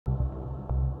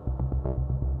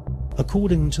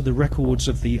According to the records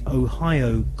of the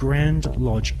Ohio Grand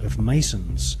Lodge of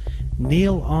Masons,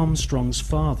 Neil Armstrong's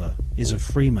father is a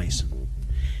Freemason.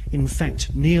 In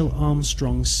fact, Neil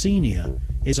Armstrong Sr.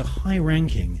 is a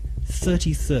high-ranking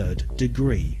 33rd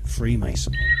degree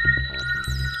Freemason.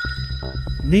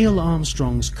 Neil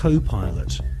Armstrong's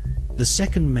co-pilot, the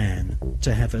second man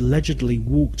to have allegedly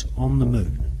walked on the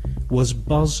moon, was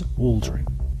Buzz Aldrin.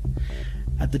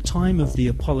 At the time of the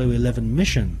Apollo 11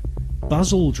 mission,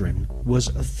 Buzz Aldrin was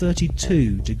a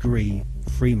 32-degree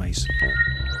Freemason.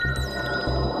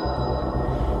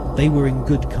 They were in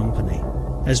good company,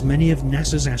 as many of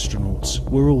NASA's astronauts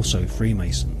were also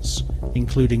Freemasons,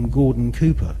 including Gordon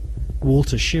Cooper,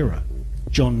 Walter Schirra,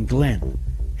 John Glenn,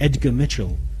 Edgar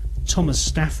Mitchell, Thomas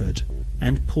Stafford,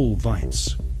 and Paul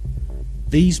Weitz.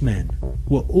 These men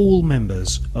were all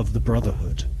members of the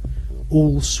Brotherhood,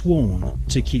 all sworn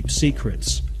to keep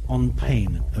secrets on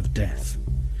pain of death.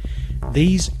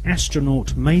 These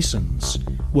astronaut Masons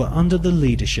were under the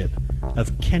leadership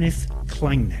of Kenneth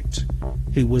Kleineknecht,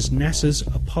 who was NASA's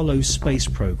Apollo space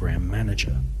program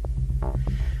manager.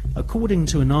 According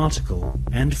to an article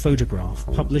and photograph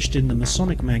published in the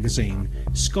Masonic magazine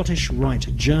Scottish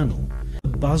Rite Journal,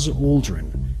 Buzz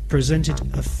Aldrin presented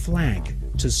a flag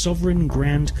to Sovereign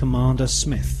Grand Commander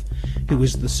Smith, who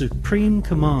was the Supreme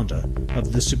Commander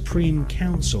of the Supreme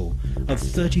Council of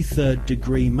 33rd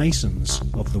degree Masons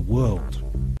of the world.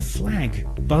 The flag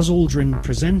Buzz Aldrin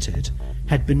presented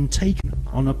had been taken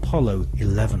on Apollo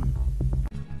 11.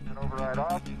 Override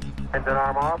off, engine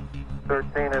arm off,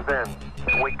 13 is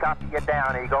in. We copy you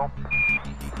down, Eagle.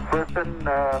 Listen,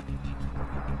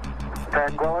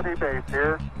 Tranquility Base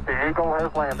here. The Eagle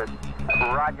has landed.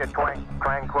 Roger,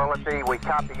 Tranquility. We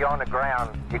copy you on the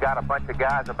ground. You got a bunch of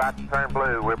guys about to turn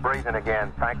blue. We're breathing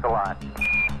again. Thanks a lot.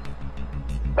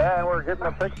 And we're getting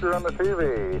a picture on the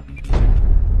TV.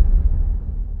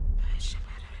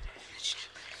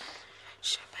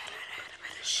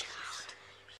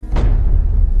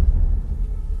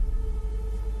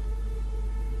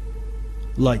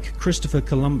 Like Christopher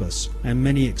Columbus and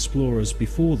many explorers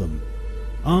before them,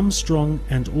 Armstrong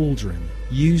and Aldrin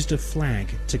used a flag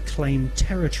to claim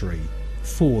territory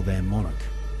for their monarch.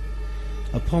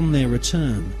 Upon their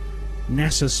return,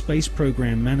 NASA Space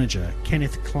Program Manager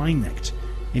Kenneth Kleineknecht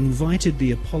invited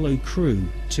the Apollo crew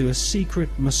to a secret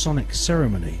Masonic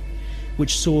ceremony,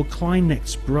 which saw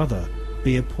Kleineknecht's brother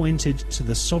be appointed to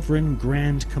the Sovereign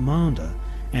Grand Commander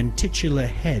and titular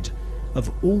head of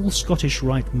all Scottish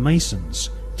Rite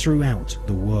Masons throughout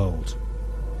the world.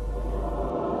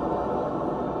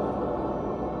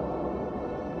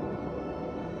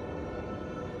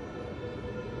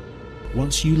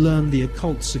 Once you learn the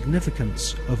occult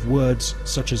significance of words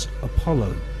such as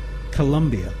Apollo,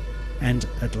 Columbia, and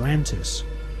Atlantis,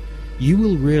 you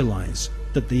will realize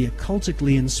that the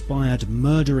occultically inspired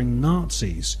murdering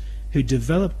Nazis who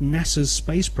developed NASA's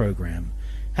space program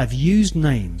have used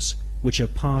names which are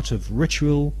part of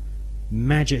ritual,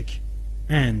 magic,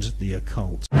 and the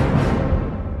occult.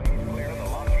 Clear the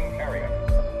launching area.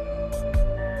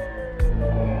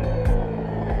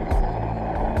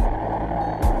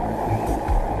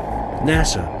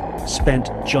 NASA spent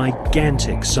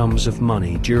gigantic sums of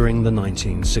money during the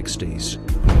 1960s,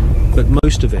 but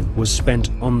most of it was spent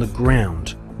on the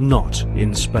ground, not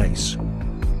in space.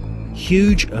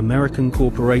 Huge American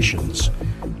corporations,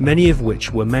 many of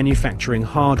which were manufacturing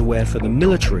hardware for the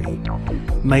military,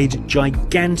 made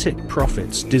gigantic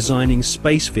profits designing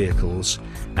space vehicles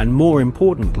and, more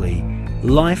importantly,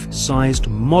 life-sized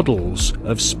models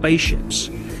of spaceships,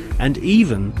 and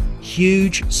even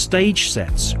huge stage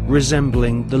sets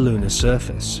resembling the lunar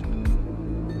surface.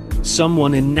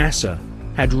 Someone in NASA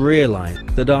had realized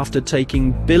that after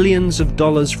taking billions of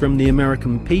dollars from the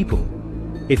American people,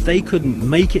 if they couldn't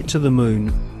make it to the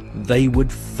moon, they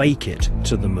would fake it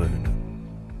to the moon.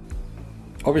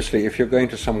 Obviously, if you're going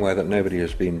to somewhere that nobody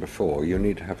has been before, you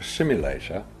need to have a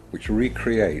simulator which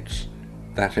recreates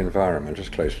that environment as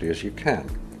closely as you can.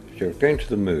 If you're going to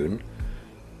the moon,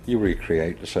 you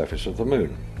recreate the surface of the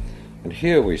moon. And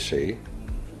here we see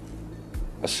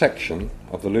a section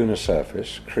of the lunar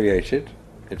surface created.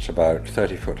 It's about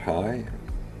 30 foot high,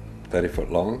 30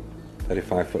 foot long,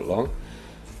 35 foot long.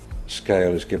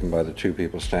 Scale is given by the two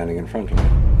people standing in front of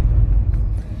it.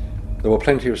 There were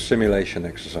plenty of simulation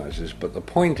exercises, but the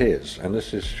point is, and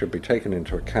should be taken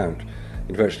into account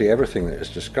in virtually everything that is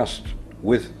discussed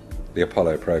with the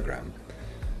Apollo program,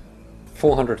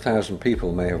 400,000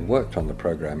 people may have worked on the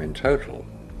program in total,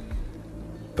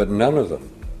 but none of them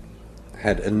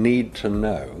had a need to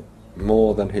know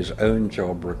more than his own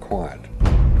job required.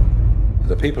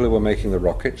 The people who were making the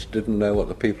rockets didn't know what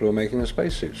the people who were making the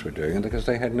spacesuits were doing, and because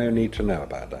they had no need to know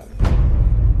about that.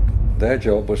 Their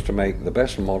job was to make the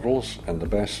best models and the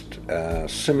best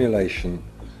simulation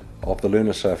of the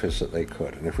lunar surface that they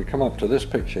could. And if we come up to this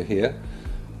picture here,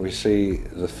 we see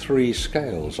the 3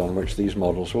 scales on which these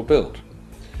models were built.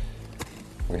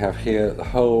 We have here the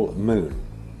whole moon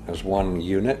as one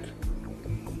unit.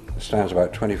 It stands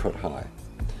about 20 foot high.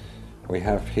 We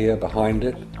have here behind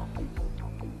it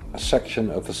a section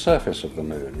of the surface of the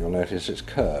moon. You'll notice it's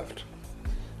curved.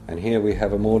 And here we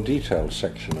have a more detailed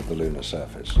section of the lunar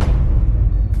surface.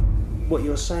 What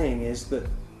you're saying is that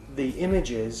the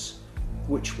images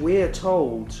which we're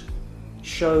told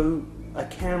show a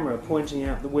camera pointing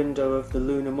out the window of the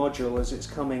lunar module as it's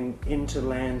coming into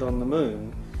land on the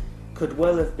moon could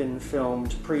well have been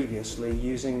filmed previously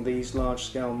using these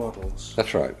large-scale models.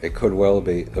 That's right. It could well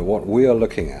be that what we are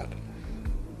looking at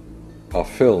are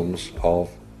films of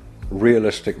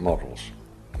realistic models.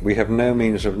 We have no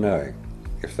means of knowing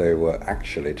if they were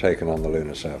actually taken on the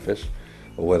lunar surface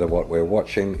or whether what we're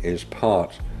watching is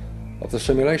part of the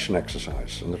simulation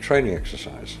exercise and the training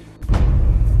exercise.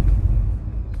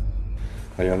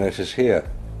 And you'll notice here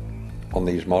on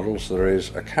these models there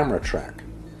is a camera track.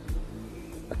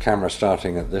 A camera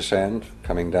starting at this end,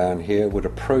 coming down here, would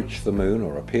approach the moon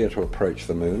or appear to approach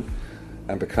the moon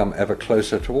and become ever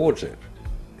closer towards it.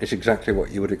 It's exactly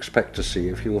what you would expect to see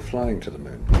if you were flying to the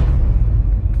moon.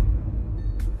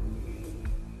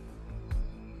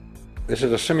 This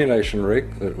is a simulation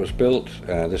rig that was built.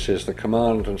 This is the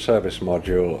command and service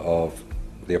module of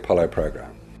the Apollo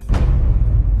program.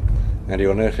 And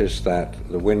you'll notice that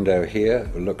the window here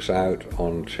looks out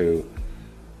onto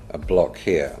a block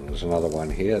here. And there's another one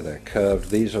here. They're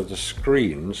curved. These are the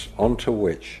screens onto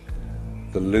which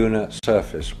the lunar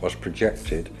surface was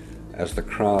projected as the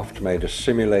craft made a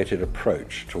simulated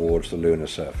approach towards the lunar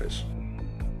surface.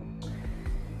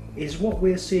 Is what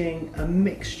we're seeing a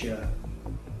mixture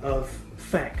of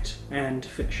fact and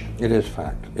fiction? It is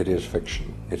fact, it is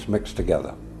fiction. It's mixed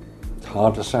together. It's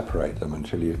hard to separate them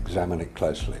until you examine it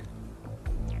closely.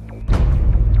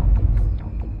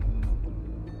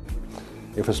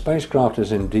 If a spacecraft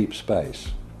is in deep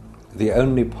space, the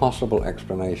only possible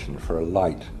explanation for a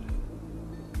light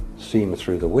seen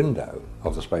through the window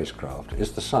of the spacecraft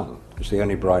is the sun. It's the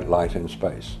only bright light in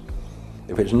space.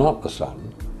 If it's not the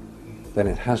sun, then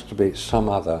it has to be some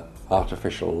other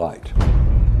artificial light,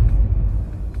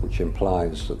 which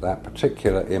implies that that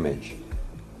particular image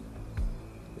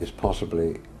is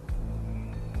possibly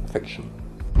fiction.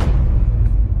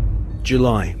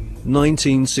 July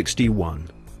 1961.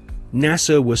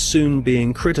 NASA was soon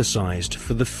being criticized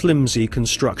for the flimsy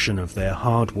construction of their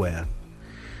hardware.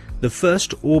 The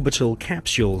first orbital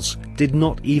capsules did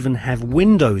not even have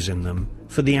windows in them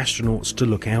for the astronauts to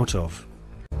look out of.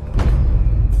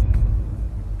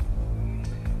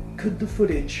 Could the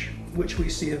footage which we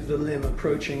see of the limb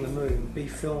approaching the moon be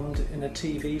filmed in a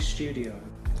TV studio?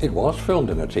 It was filmed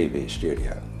in a TV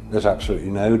studio. There's absolutely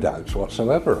no doubts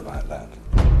whatsoever about that.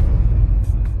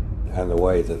 And the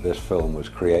way that this film was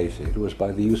created was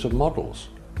by the use of models.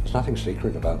 There's nothing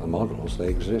secret about the models. They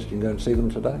exist. You can go and see them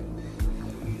today.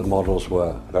 The models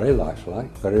were very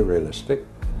lifelike, very realistic.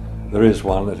 There is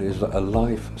one that is a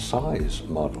life-size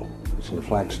model. It's in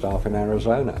Flagstaff in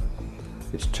Arizona.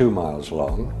 It's 2 miles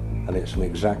long, and it's an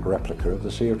exact replica of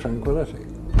the Sea of Tranquility.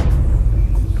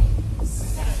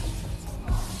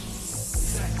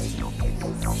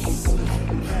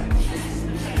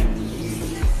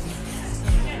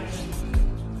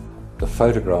 The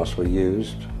photographs were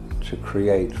used to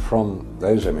create from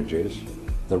those images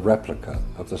the replica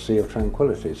of the Sea of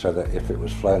Tranquility, so that if it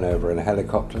was flown over in a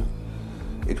helicopter,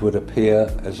 it would appear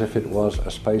as if it was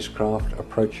a spacecraft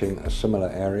approaching a similar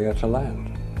area to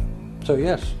land. So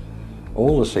yes,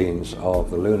 all the scenes of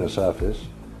the lunar surface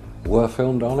were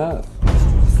filmed on Earth.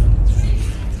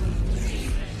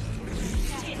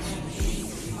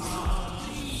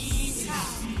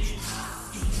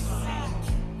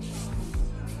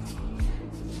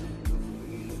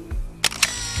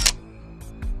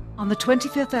 On the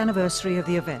 25th anniversary of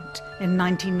the event, in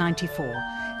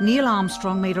 1994, Neil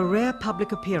Armstrong made a rare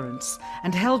public appearance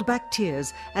and held back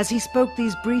tears as he spoke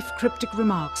these brief cryptic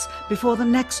remarks before the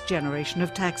next generation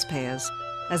of taxpayers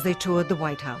as they toured the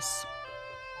White House.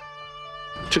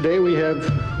 Today we have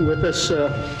with us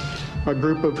a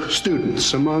group of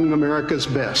students among America's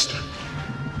best.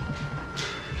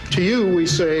 To you we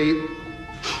say,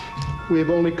 we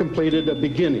have only completed a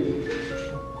beginning.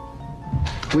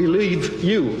 We leave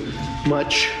you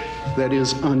much that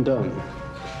is undone.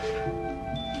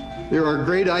 There are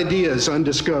great ideas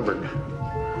undiscovered,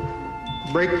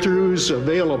 breakthroughs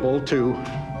available to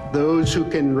those who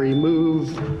can remove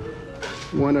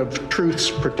one of truth's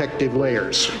protective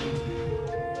layers.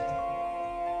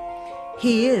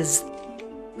 He is.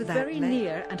 With very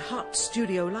near and hot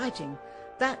studio lighting,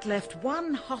 that left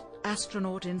one hot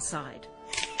astronaut inside.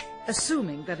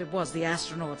 Assuming that it was the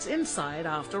astronauts inside,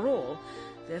 after all,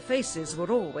 their faces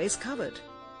were always covered.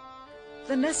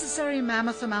 The necessary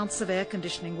mammoth amounts of air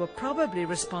conditioning were probably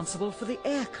responsible for the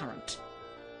air current.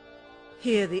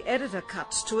 Here the editor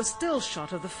cuts to a still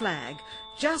shot of the flag,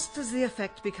 just as the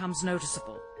effect becomes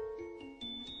noticeable.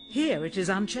 Here it is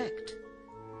unchecked.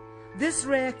 This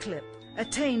rare clip,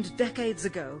 attained decades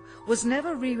ago, was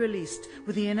never re-released,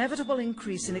 with the inevitable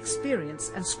increase in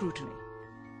experience and scrutiny.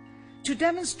 To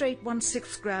demonstrate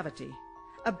 1/6 gravity,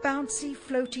 a bouncy,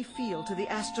 floaty feel to the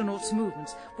astronauts'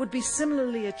 movements would be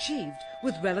similarly achieved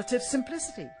with relative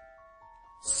simplicity.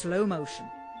 Slow motion.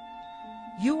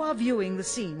 You are viewing the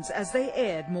scenes as they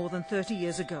aired more than 30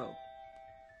 years ago.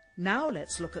 Now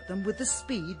let's look at them with the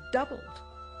speed doubled.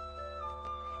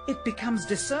 It becomes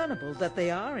discernible that they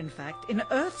are, in fact, in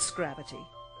Earth's gravity,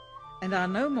 and are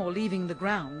no more leaving the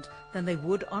ground than they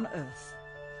would on Earth.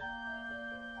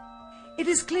 It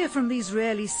is clear from these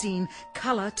rarely seen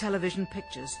color television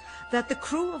pictures that the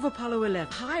crew of Apollo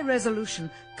 11 had a high-resolution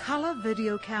color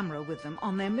video camera with them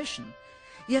on their mission,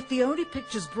 yet the only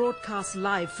pictures broadcast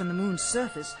live from the moon's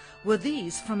surface were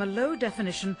these from a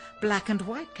low-definition black and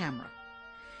white camera.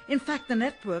 In fact, the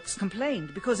networks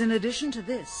complained because in addition to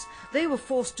this, they were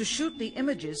forced to shoot the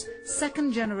images,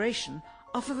 second generation,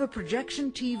 off of a projection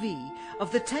TV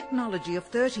of the technology of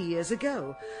 30 years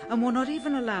ago, and were not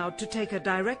even allowed to take a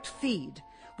direct feed,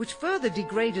 which further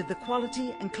degraded the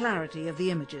quality and clarity of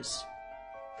the images.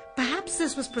 Perhaps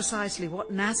this was precisely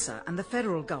what NASA and the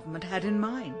federal government had in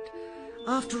mind.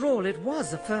 After all, it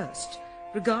was a first,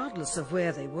 regardless of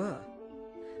where they were.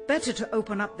 Better to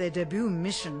open up their debut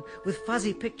mission with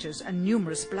fuzzy pictures and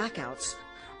numerous blackouts,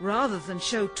 rather than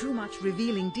show too much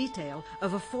revealing detail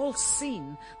of a false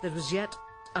scene that was yet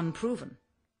unproven.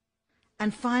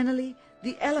 And finally,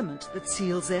 the element that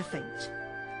seals their fate.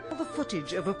 All the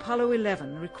footage of Apollo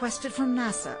 11 requested from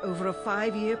NASA over a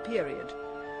 5-year period,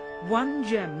 one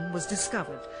gem was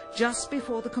discovered just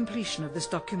before the completion of this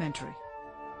documentary.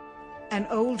 An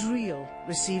old reel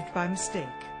received by mistake.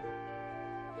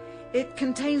 It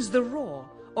contains the raw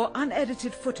or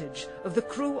unedited footage of the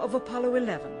crew of Apollo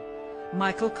 11,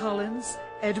 Michael Collins,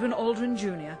 Edwin Aldrin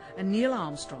Jr. and Neil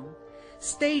Armstrong,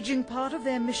 staging part of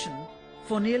their mission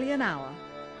for nearly an hour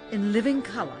in living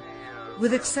color,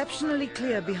 with exceptionally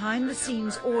clear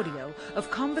behind-the-scenes audio of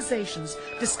conversations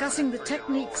discussing the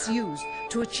techniques used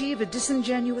to achieve a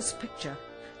disingenuous picture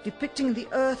depicting the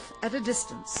Earth at a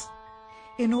distance,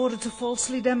 in order to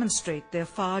falsely demonstrate their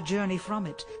far journey from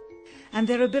it and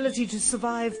their ability to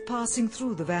survive passing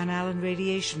through the Van Allen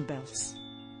radiation belts.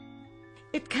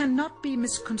 It cannot be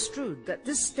misconstrued that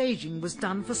this staging was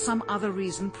done for some other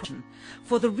reason,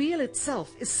 for the reel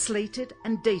itself is slated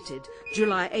and dated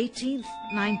July 18th,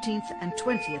 19th and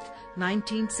 20th,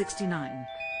 1969,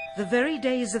 the very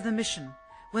days of the mission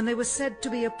when they were said to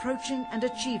be approaching and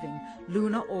achieving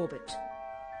lunar orbit.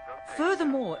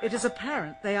 Furthermore, it is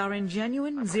apparent they are in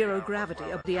genuine zero gravity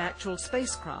of the actual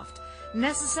spacecraft,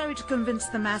 necessary to convince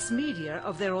the mass media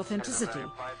of their authenticity,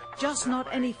 just not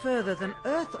any further than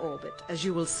Earth orbit, as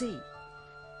you will see.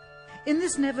 In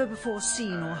this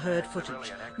never-before-seen or heard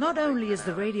footage, not only is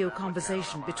the radio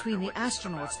conversation between the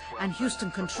astronauts and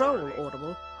Houston Control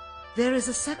audible, there is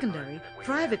a secondary,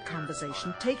 private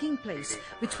conversation taking place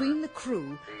between the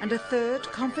crew and a third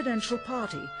confidential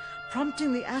party,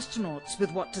 prompting the astronauts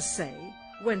with what to say,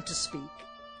 when to speak,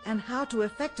 and how to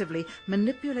effectively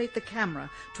manipulate the camera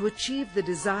to achieve the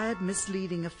desired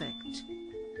misleading effect.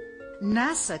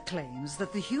 NASA claims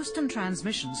that the Houston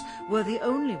transmissions were the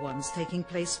only ones taking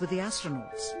place with the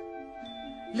astronauts.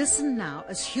 Listen now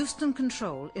as Houston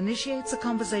Control initiates a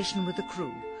conversation with the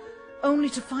crew, only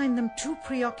to find them too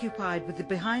preoccupied with the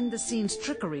behind-the-scenes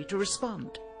trickery to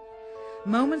respond.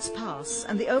 Moments pass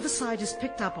and the oversight is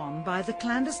picked up on by the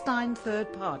clandestine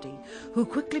third party, who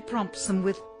quickly prompts them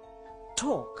with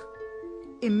talk.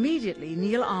 Immediately,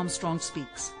 Neil Armstrong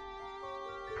speaks.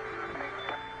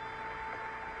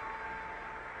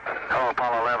 Oh,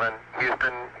 Apollo 11,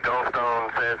 Houston,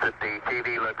 Goldstone says that the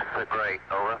TV looks great.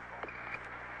 Over.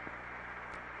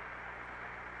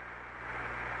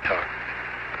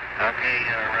 Okay,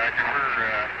 Roger,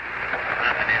 we're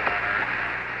nothing in on Earth.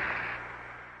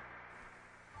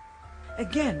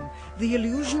 Again, the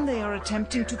illusion they are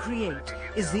attempting to create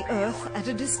is the Earth at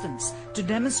a distance, to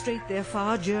demonstrate their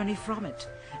far journey from it,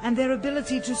 and their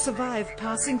ability to survive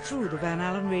passing through the Van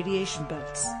Allen radiation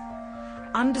belts.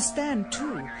 Understand,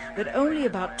 too, that only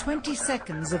about 20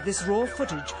 seconds of this raw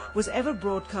footage was ever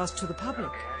broadcast to the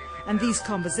public, and these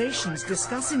conversations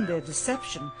discussing their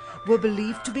deception were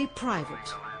believed to be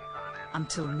private,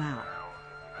 until now.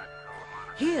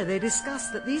 Here they discuss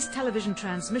that these television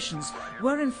transmissions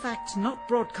were in fact not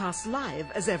broadcast live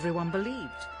as everyone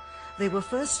believed. They were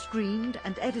first screened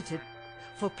and edited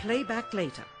for playback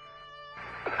later.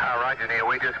 Roger, Neil.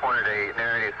 We just wanted a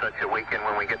narrative such that we can,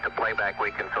 when we get to playback,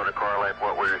 we can sort of correlate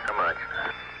what we're so much.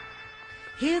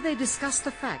 Here they discuss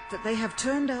the fact that they have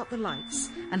turned out the lights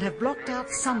and have blocked out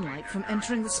sunlight from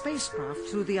entering the spacecraft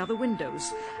through the other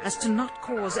windows as to not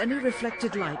cause any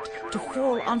reflected light to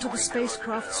fall onto the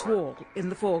spacecraft's wall in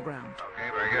the foreground. Okay,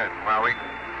 very good. Well, we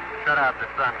shut out the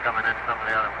sun coming in some of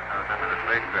the other windows into the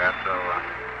spacecraft, so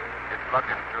it's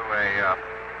looking through the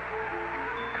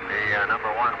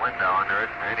number one window, and there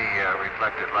isn't any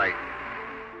reflected light.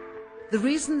 The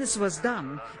reason this was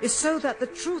done is so that the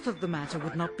truth of the matter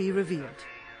would not be revealed.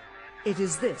 It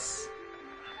is this.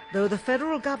 Though the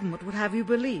federal government would have you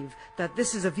believe that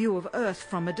this is a view of Earth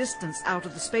from a distance out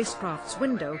of the spacecraft's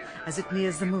window as it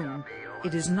nears the moon,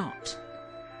 it is not.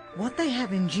 What they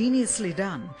have ingeniously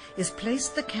done is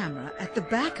placed the camera at the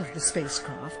back of the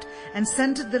spacecraft and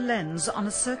centered the lens on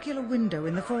a circular window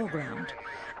in the foreground,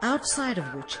 outside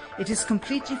of which it is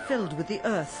completely filled with the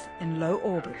Earth in low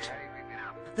orbit.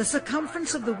 The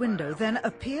circumference of the window then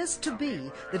appears to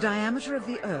be the diameter of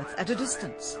the Earth at a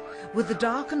distance, with the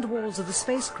darkened walls of the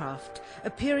spacecraft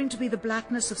appearing to be the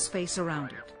blackness of space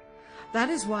around it. That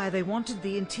is why they wanted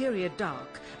the interior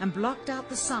dark and blocked out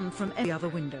the sun from any other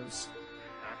windows.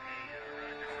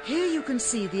 Here you can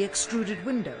see the extruded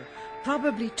window,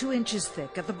 probably 2 inches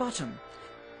thick at the bottom.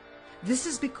 This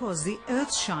is because the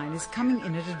Earth's shine is coming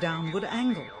in at a downward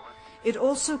angle. It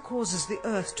also causes the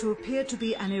Earth to appear to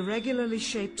be an irregularly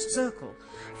shaped circle,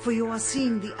 for you are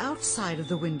seeing the outside of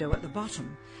the window at the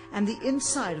bottom and the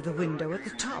inside of the window at the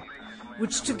top,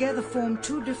 which together form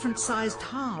 2 different sized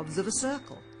halves of a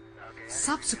circle.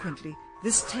 Subsequently,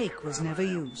 this take was never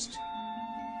used.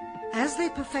 As they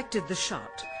perfected the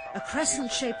shot, a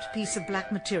crescent-shaped piece of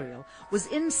black material was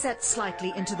inset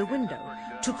slightly into the window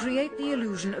to create the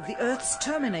illusion of the Earth's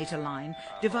terminator line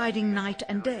dividing night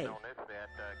and day.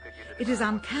 It is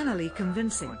uncannily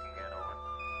convincing.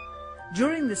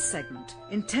 During this segment,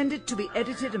 intended to be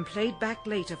edited and played back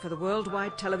later for the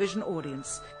worldwide television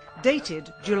audience,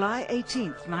 dated July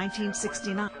 18,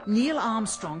 1969, Neil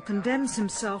Armstrong condemns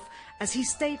himself as he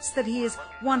states that he is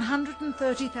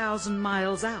 130,000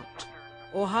 miles out,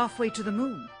 or halfway to the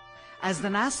moon, as the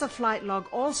NASA flight log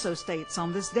also states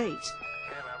on this date,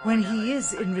 when he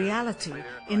is in reality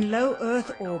in low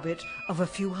Earth orbit of a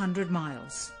few hundred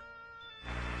miles.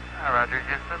 Roger,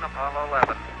 Houston, Apollo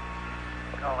 11.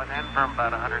 Calling in from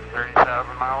about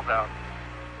 130,000 miles out.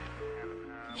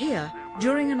 Here,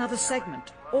 during another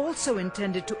segment, also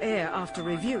intended to air after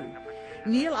review,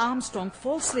 Neil Armstrong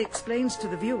falsely explains to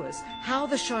the viewers how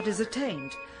the shot is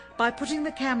attained by putting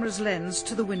the camera's lens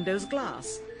to the window's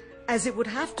glass, as it would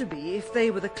have to be if they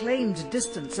were the claimed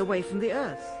distance away from the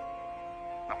Earth.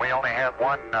 We only have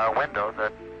one window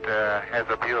that has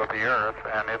a view of the Earth,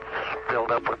 and it's filled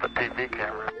up with the TV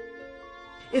camera.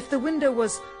 If the window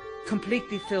was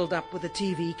completely filled up with a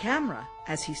TV camera,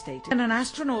 as he stated, then an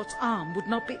astronaut's arm would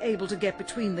not be able to get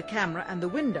between the camera and the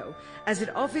window, as it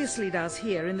obviously does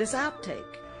here in this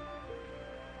outtake.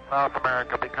 South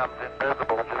America becomes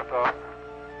invisible just off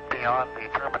beyond the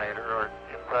Terminator or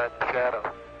inside the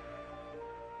shadow.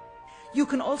 You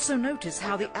can also notice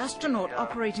how the astronaut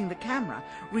operating the camera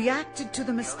reacted to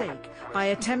the mistake by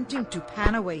attempting to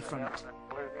pan away from it.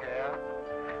 Blue gas,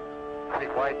 see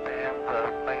white bands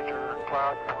of major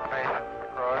cloud formations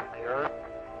across the Earth.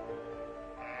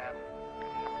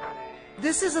 And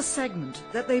This is a segment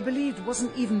that they believed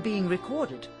wasn't even being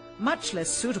recorded, much less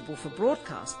suitable for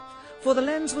broadcast, for the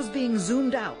lens was being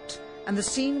zoomed out and the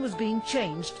scene was being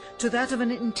changed to that of an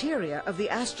interior of the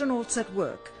astronauts at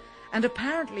work, and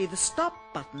apparently the stop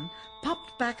button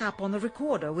popped back up on the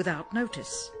recorder without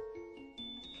notice.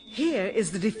 Here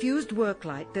is the diffused work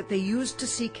light that they used to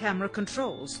see camera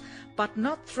controls, but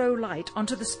not throw light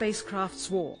onto the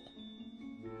spacecraft's wall.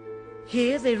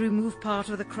 Here they remove part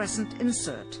of the crescent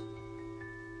insert.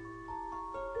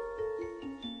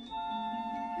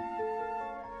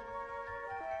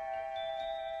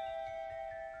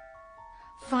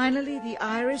 Finally, the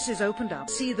iris is opened up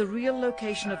to see the real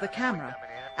location of the camera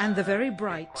and the very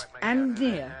bright and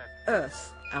near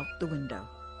Earth out the window.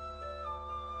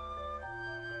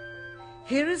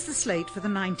 Here is the slate for the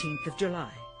 19th of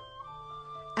July,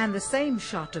 and the same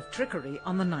shot of trickery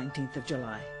on the 19th of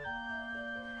July,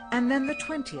 and then the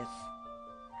 20th,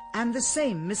 and the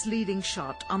same misleading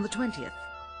shot on the 20th.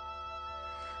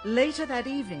 Later that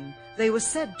evening, they were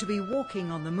said to be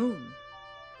walking on the moon.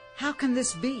 How can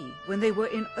this be when they were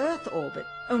in Earth orbit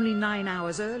only 9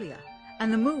 hours earlier,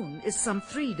 and the moon is some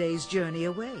 3 days' journey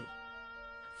away?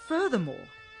 Furthermore,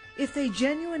 if they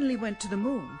genuinely went to the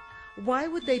moon, why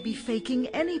would they be faking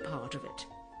any part of it?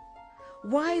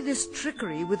 Why this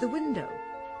trickery with the window?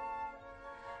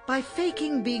 By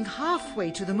faking being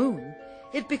halfway to the moon,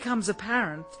 it becomes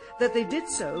apparent that they did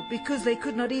so because they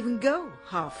could not even go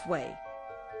halfway.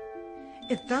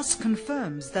 It thus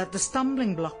confirms that the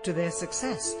stumbling block to their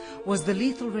success was the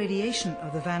lethal radiation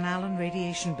of the Van Allen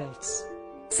radiation belts.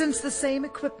 Since the same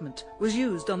equipment was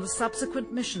used on the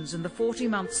subsequent missions in the 40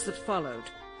 months that followed,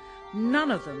 none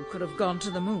of them could have gone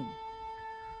to the moon.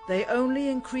 They only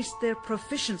increased their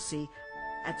proficiency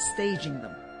at staging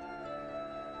them.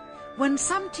 When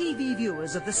some TV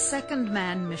viewers of the second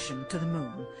manned mission to the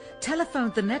moon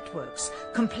telephoned the networks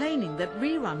complaining that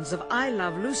reruns of I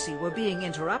Love Lucy were being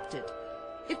interrupted,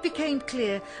 it became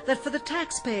clear that for the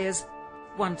taxpayers,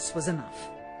 once was enough.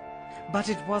 But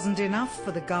it wasn't enough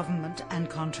for the government and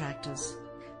contractors.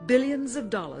 Billions of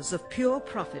dollars of pure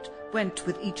profit went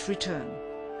with each return.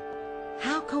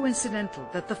 How coincidental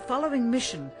that the following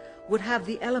mission would have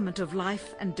the element of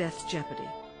life and death jeopardy.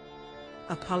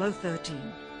 Apollo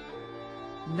 13.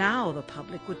 Now the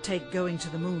public would take going to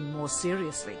the moon more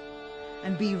seriously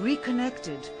and be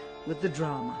reconnected with the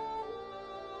drama.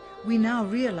 We now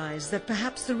realize that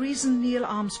perhaps the reason Neil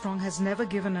Armstrong has never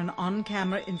given an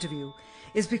on-camera interview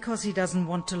is because he doesn't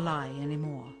want to lie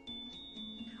anymore.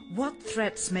 What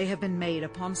threats may have been made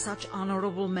upon such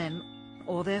honorable men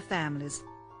or their families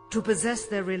to possess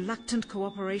their reluctant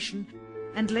cooperation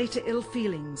and later ill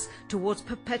feelings towards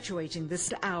perpetuating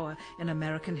this hour in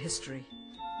American history?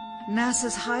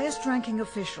 NASA's highest-ranking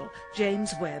official,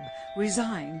 James Webb,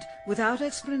 resigned without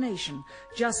explanation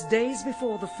just days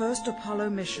before the first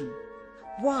Apollo mission.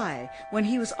 Why, when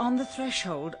he was on the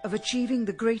threshold of achieving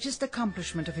the greatest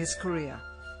accomplishment of his career?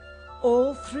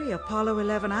 All 3 Apollo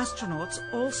 11 astronauts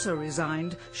also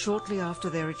resigned shortly after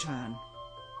their return.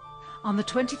 On the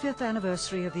 25th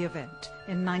anniversary of the event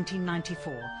in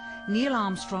 1994, Neil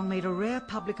Armstrong made a rare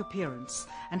public appearance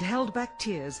and held back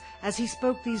tears as he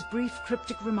spoke these brief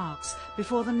cryptic remarks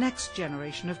before the next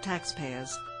generation of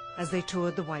taxpayers as they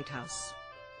toured the White House.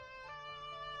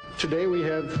 Today we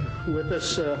have with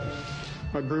us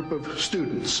a group of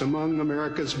students among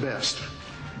America's best.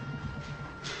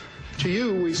 To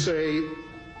you we say,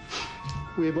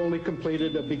 we have only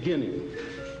completed a beginning.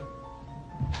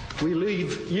 We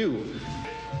leave you,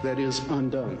 that is,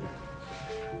 undone.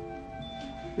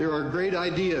 There are great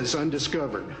ideas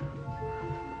undiscovered,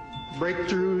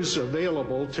 breakthroughs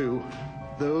available to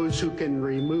those who can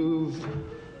remove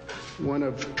one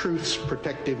of truth's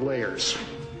protective layers.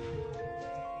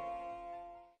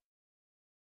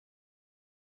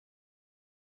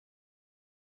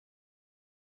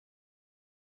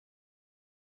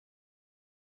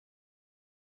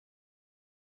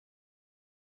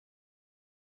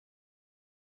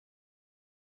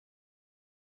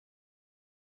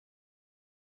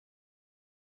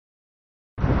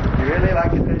 Really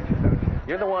like it, don't you?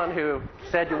 You're the one who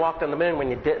said you walked on the moon when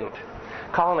you didn't.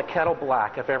 Calling the kettle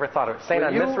black, if I ever thought of it. Saying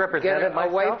I misrepresented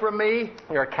myself. Away from me.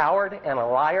 You're a coward and a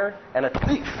liar and a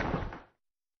thief.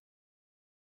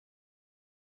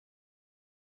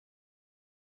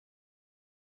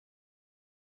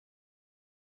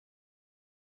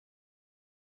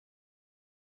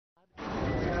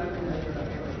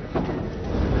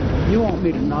 You want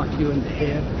me to knock you in the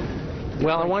head?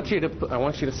 Well, I want you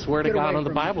to swear to God on the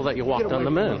Bible that you walked on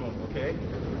the moon. Okay.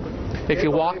 If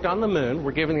you walked on the moon,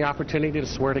 we're given the opportunity to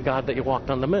swear to God that you walked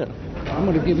on the moon. I'm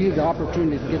going to give you the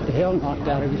opportunity to get the hell knocked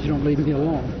out of you if you don't leave me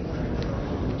alone.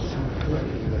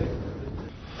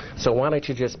 So why don't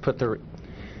you just put the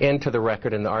end to the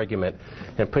record in the argument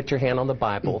and put your hand on the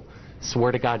Bible,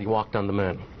 swear to God you walked on the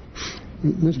moon.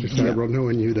 Mr. Sabro,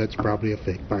 knowing you, that's probably a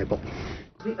fake Bible.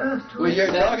 Well, you're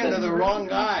talking to the wrong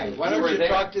guy. Why don't you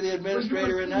talk to the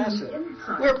administrator in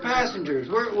NASA? We're passengers.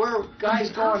 We're guys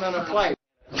going on a flight.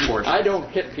 I don't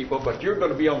hit people, but you're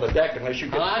going to be on the deck unless you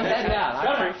get I'm heading out.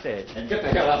 I appreciate it. And get the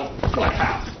hell out of my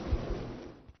house.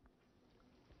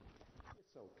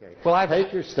 It's okay. Well,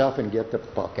 take your stuff and get the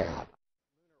fuck out.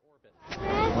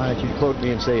 Why don't you quote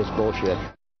me and say it's bullshit?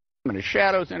 In the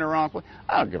shadows in the wrong place.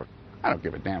 I don't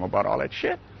give a damn about all that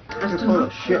shit. You're full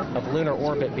of shit. Of lunar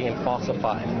orbit being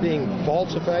falsified. Being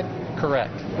falsified?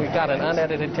 Correct. We've got an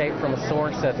unedited tape from a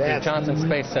source at the Johnson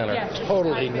Space Center.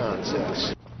 Totally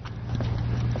nonsense.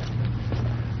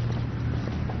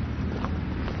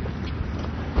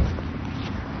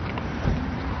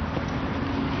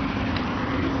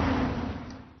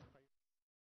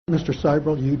 Mr.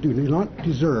 Seibel, you do not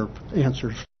deserve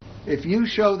answers. If you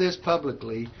show this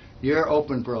publicly, you're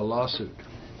open for a lawsuit.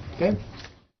 Okay?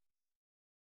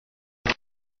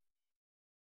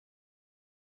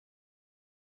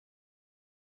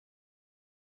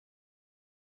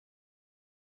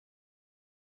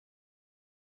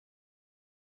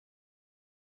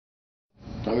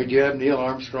 I mean, do you have Neil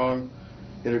Armstrong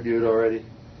interviewed already?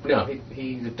 No,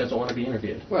 he doesn't want to be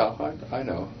interviewed. Well, I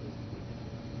know.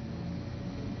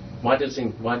 Why does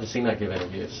he not give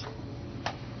interviews?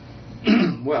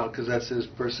 Well, because that's his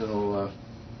personal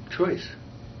choice.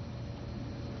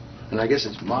 And I guess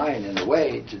it's mine, in a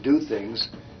way, to do things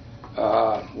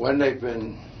when they've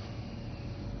been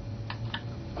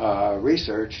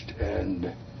researched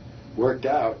and worked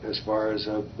out as far as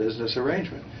a business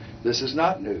arrangement. This is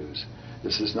not news.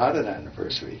 This is not an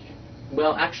anniversary.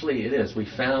 Well, actually, it is. We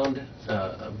found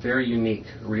a very unique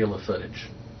reel of footage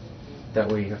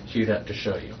that we have queued up to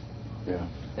show you. Yeah.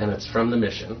 And it's from the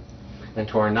mission. And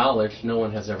to our knowledge, no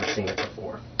one has ever seen it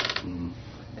before. Mm-hmm.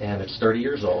 And it's 30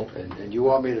 years old. And you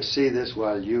want me to see this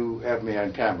while you have me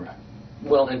on camera?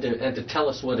 Well, and to tell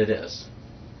us what it is.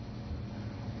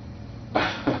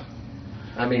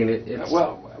 I mean, it's...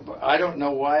 Well, I don't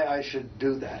know why I should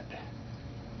do that.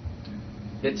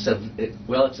 It's a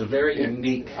very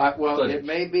unique footage. It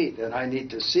may be that I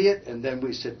need to see it, and then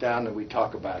we sit down and we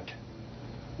talk about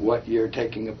what you're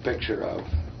taking a picture of.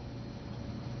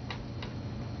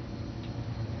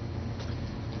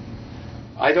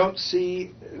 I don't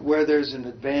see where there's an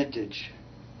advantage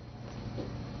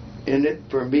in it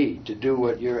for me to do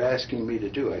what you're asking me to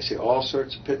do. I see all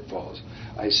sorts of pitfalls.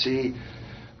 I see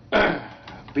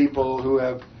people who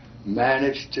have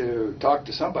managed to talk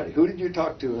to somebody. Who did you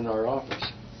talk to in our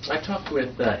office? I talked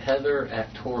with Heather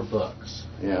at Tor Books.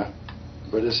 Yeah.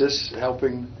 But is this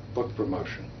helping book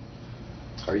promotion?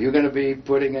 Are you going to be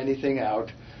putting anything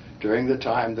out during the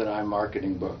time that I'm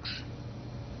marketing books?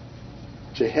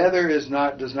 See, Heather does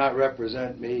not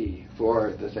represent me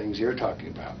for the things you're talking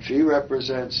about. She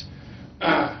represents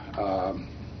a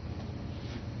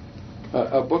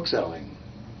book-selling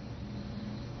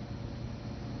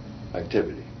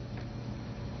activity.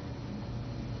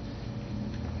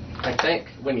 I think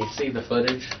when you see the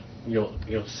footage, you'll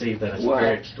see that it's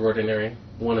very extraordinary,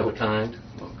 one of a kind,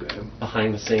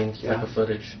 behind the scenes type of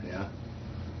footage. Yeah.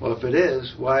 Well, if it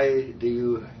is, why do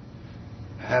you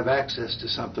have access to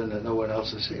something that no one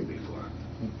else has seen before?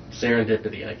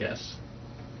 Serendipity, I guess.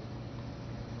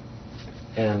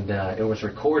 And it was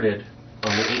recorded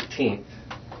on the 18th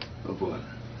of what?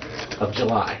 Of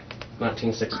July,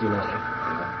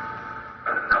 1969.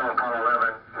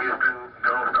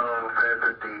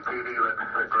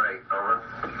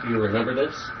 Do you remember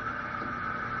this?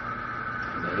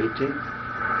 The 18th?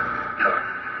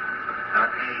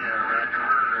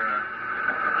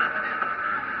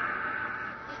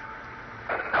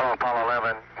 Hello, Apollo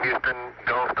 11. Houston,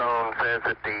 Goldstone says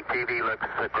that the TV looks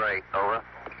great. Over.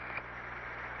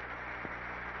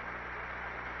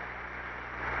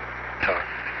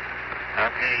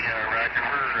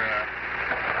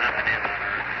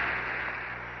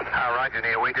 Roger,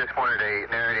 Neil. We just wanted a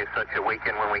narrative such that we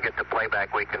can, when we get the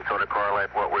playback, we can sort of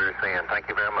correlate what we're seeing. Thank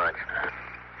you very much.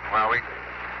 Well, we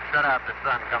shut out the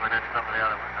sun coming in some of the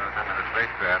other windows into the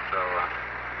spacecraft, so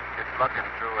it's looking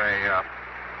through the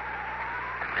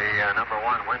number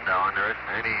one window, and there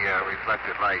isn't any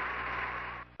reflected light.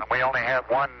 And we only have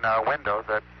one window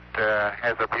that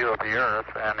has a view of the Earth,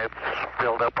 and it's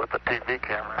filled up with the TV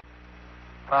camera.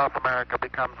 South America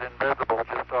becomes invisible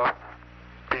just off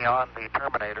beyond the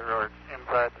terminator or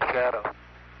inside the shadow.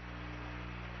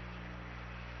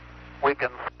 We can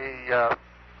see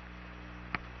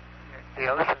the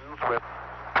oceans with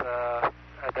a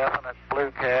definite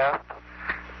blue cast,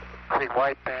 see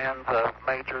white bands of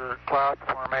major cloud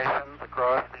formations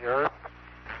across the Earth.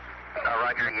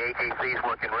 Roger, the ATC is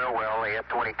working real well. The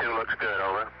F-22 looks good,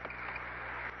 over.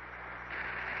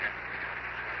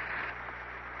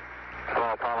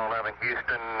 Hello, Apollo 11,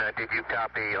 Houston, did you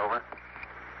copy, over?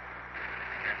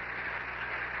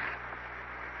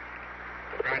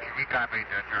 You copied,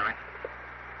 Charlie.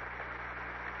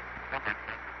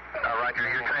 Roger,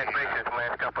 your transmissions the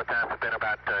last couple of times have been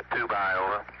about 2 by,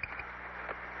 over.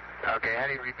 Okay, how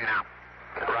do you read me now?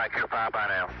 Right, you're 5 by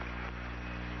now.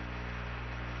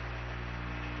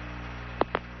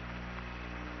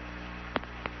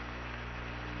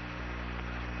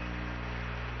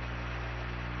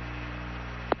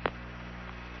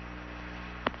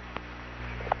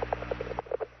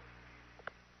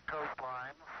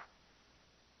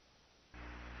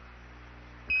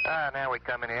 Now we're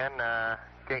coming in.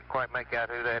 Can't quite make out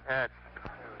who that had.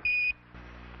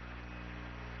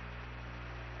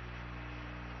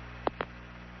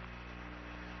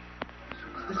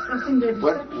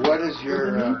 What is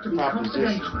your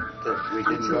proposition that we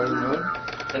didn't go to the moon?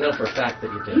 I know for a fact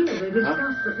that you did.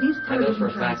 Huh? I know for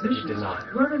a fact that you did not.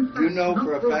 You know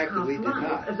for a fact that we did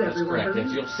not. That's correct.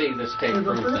 If you'll see this tape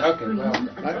proves that. Okay, well,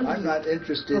 I'm not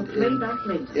interested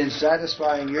in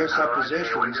satisfying your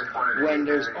suppositions when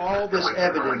there's all this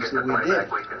evidence that we did.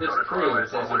 This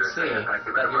proves, as you see,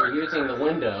 that you were using the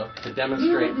window to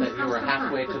demonstrate that you were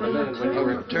halfway to the moon when you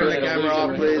were Turn the camera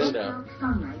off, please.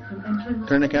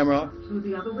 Turn the camera off. Through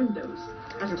the other windows.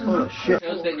 Oh, shit. It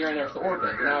shows that you're in Earth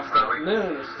orbit. Now, if the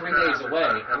moon is 3 days away,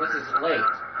 and this is late,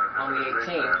 on the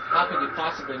 18th, how could you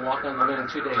possibly walk on the moon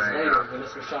 2 days later when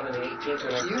this was shot on the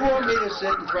 18th? You want me to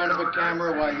sit in front of a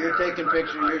camera while you're taking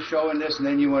pictures, you're showing this, and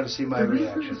then you want to see my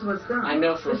reaction? I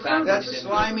know for a fact that's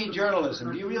slimy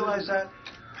journalism. Do you realize that?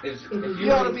 If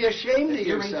you ought to be ashamed of If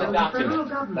you read yourself. the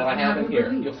document that I have in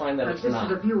here, you'll find that it's not.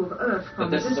 But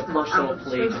this is a personal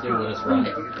plea to do what is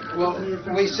right. Well,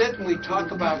 we sit and we talk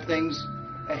about things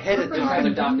ahead of This is the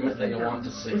time. document that you'll want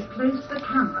to see. Place the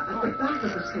camera at the back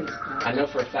of the spacecraft. I know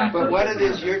for a fact But that what it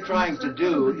is you're trying to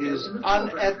do is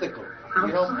unethical. You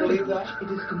don't believe that?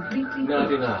 It is completely No, I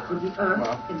do not. with the Earth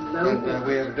Well, in low then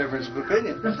we have a difference of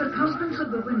opinion. The circumference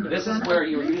of the window. This is where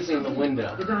you're using the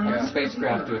window of the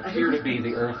spacecraft to appear to be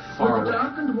the Earth far away.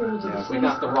 We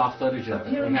got the raw footage of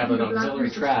it. We have an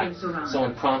auxiliary track, so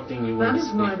in prompting you when That to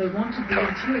is why speak. they wanted the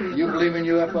interior. You believe in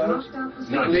UFOs? No,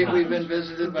 You I do believe not. we've been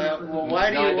visited by... Well, why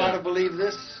do No, I you want to don't. believe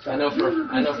this? I know for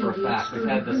a fact. We've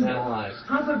had this analyzed,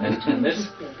 and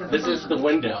this is the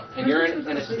window, and you're in,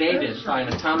 and it's dated by an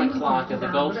atomic clock at the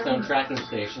Goldstone tracking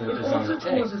station, which is on the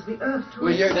tape.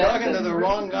 Well, you're talking to the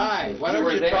wrong guy. Why don't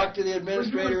We're you there. talk to the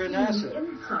administrator at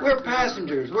NASA? We're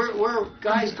passengers. We're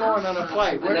guys going on a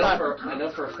flight. We're not... I know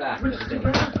for a fact that it's dated,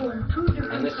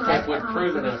 and this tape would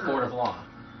prove it in a court of law.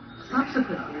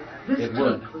 Subsequently, this It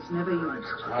would. tape was never used.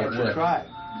 Why don't It you would. try?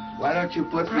 Why don't you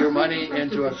put your money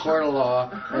into a court of law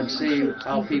and see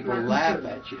how people laugh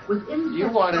at you? You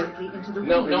want it...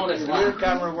 No one has Is your laughed.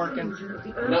 camera working?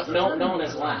 No one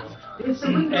has laughed.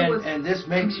 And this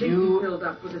makes you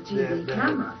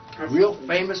the real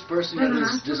famous person that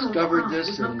has discovered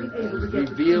this and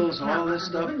reveals all this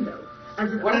stuff.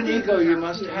 What an ego you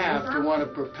must have to want to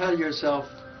propel yourself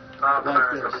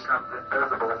like this.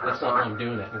 That's not why I'm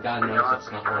doing it, and God knows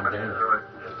that's not why I'm doing it.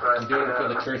 I'm doing it for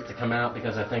the truth to come out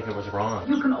because I think it was wrong.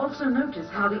 You can also notice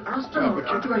how the No, astronaut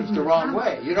but you're doing it the wrong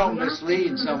way. You don't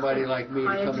mislead somebody like me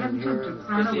to come in here.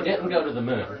 If you didn't go to the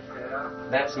moon,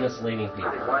 that's misleading people.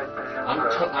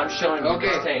 I'm showing you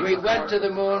this tape. Okay, we went to the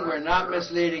moon. We're not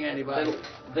misleading anybody.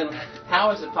 Then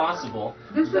how is it possible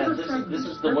that this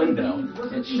is the window?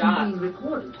 It's shot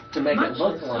to make it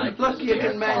look like Look, this you is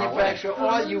can far away. manufacture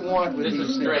all you want with This these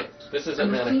is things. straight. This isn't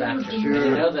manufactured. Sure.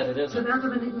 You know that it to isn't. that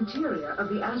of an interior of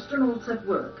the astronauts at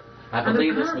work. I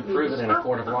believe this would prove it in a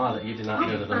court of law that you did not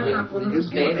go to the moon. It's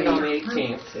dated on the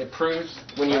 18th. It proves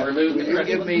when you remove the You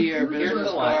crystal. give me your Here's business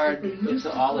the light. card. It's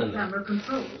all in there. Camera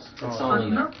controls, It's all but in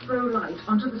there. not throw light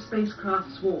onto the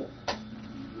spacecraft's wall.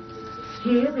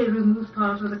 Here they remove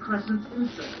part of the crescent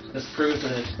insert. This proves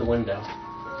that it's the window.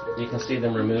 You can see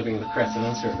them removing the crescent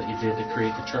insert that you did to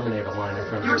create the Terminator line in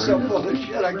front You're of the so window. full of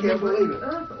shit, I can't believe it.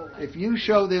 If you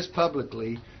show this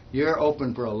publicly, you're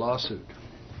open for a lawsuit.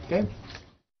 Okay?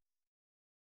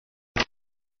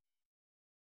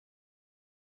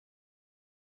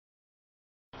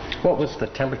 What was the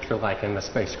temperature like in the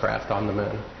spacecraft on the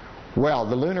moon? Well,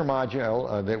 the lunar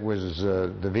module that was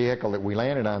the vehicle that we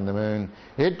landed on the moon,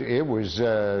 it was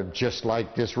just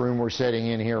like this room we're sitting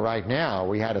in here right now.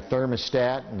 We had a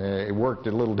thermostat, and it worked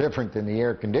a little different than the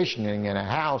air conditioning in a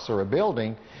house or a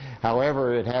building.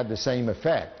 However, it had the same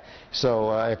effect.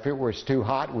 So if it was too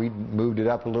hot, we moved it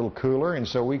up a little cooler, and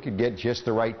so we could get just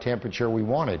the right temperature we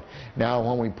wanted. Now,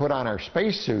 when we put on our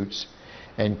spacesuits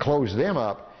and closed them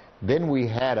up, then we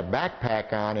had a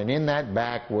backpack on, and in that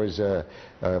back was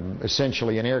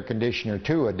essentially an air conditioner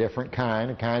too, a different kind,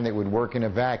 a kind that would work in a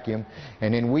vacuum,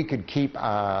 and then we could keep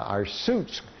our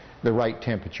suits the right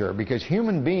temperature, because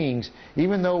human beings,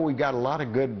 even though we've got a lot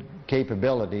of good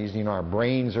capabilities, you know, our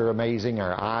brains are amazing,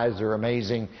 our eyes are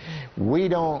amazing, we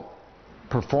don't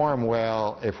perform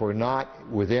well if we're not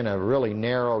within a really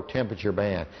narrow temperature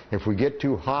band. If we get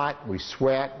too hot, we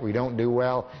sweat, we don't do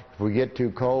well. If we get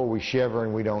too cold, we shiver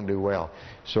and we don't do well.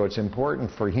 So it's important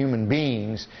for human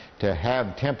beings to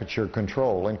have temperature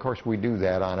control, and of course we do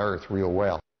that on Earth real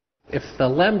well. If the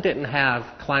LEM didn't have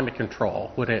climate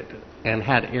control, and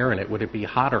had air in it, would it be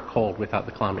hot or cold without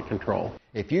the climate control?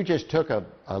 If you just took a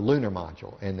lunar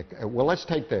module, and well, let's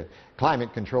take the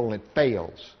climate control and it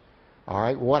fails. All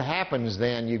right, what happens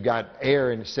then, you've got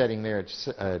air sitting there,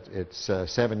 it's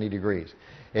 70 degrees.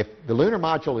 If the lunar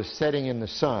module is setting in the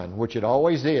sun, which it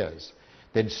always is,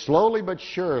 then slowly but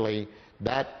surely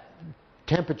that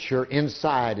temperature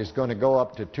inside is going to go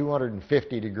up to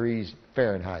 250 degrees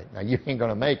Fahrenheit. Now, you ain't going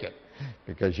to make it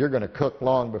because you're going to cook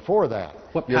long before that.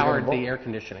 What powered the air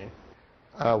conditioning?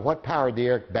 What powered the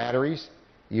air? Batteries.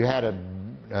 You had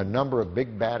a number of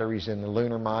big batteries in the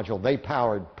lunar module. They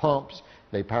powered pumps.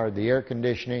 They powered the air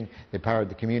conditioning. They powered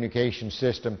the communication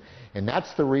system. And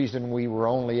that's the reason we were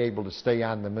only able to stay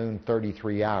on the moon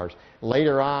 33 hours.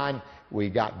 Later on, we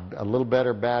got a little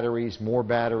better batteries, more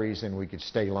batteries, and we could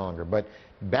stay longer. But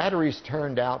batteries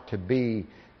turned out to be,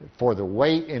 for the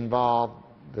weight involved,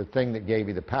 the thing that gave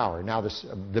you the power. Now,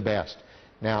 the best.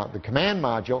 Now, the command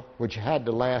module, which had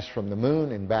to last from the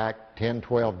moon and back 10,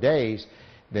 12 days,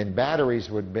 then batteries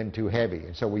would have been too heavy.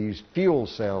 And so we used fuel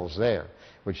cells there,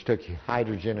 which took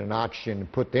hydrogen and oxygen and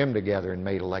put them together and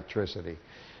made electricity.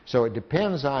 So it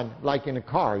depends on, like in a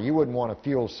car, you wouldn't want a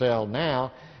fuel cell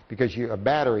now because a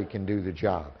battery can do the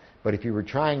job. But if you were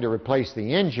trying to replace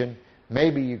the engine,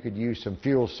 maybe you could use some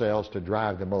fuel cells to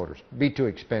drive the motors. It'd be too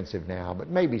expensive now, but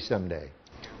maybe someday.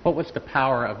 What was the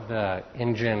power of the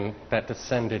engine that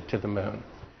descended to the moon?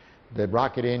 The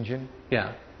rocket engine?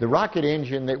 Yeah. The rocket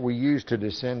engine that we used to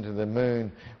descend to the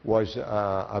moon was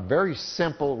a very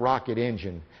simple rocket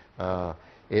engine.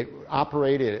 It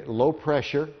operated at low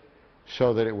pressure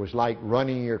so that it was like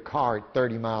running your car at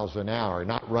 30 miles an hour,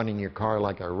 not running your car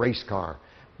like a race car.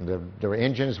 The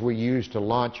engines we used to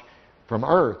launch from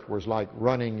Earth was like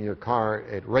running your car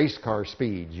at race car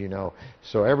speeds, you know.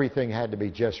 So everything had to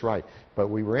be just right. But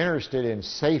we were interested in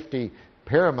safety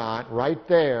paramount right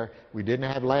there. We didn't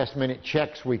have last-minute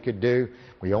checks we could do.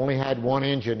 We only had one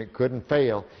engine. It couldn't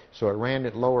fail, so it ran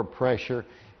at lower pressure.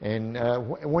 And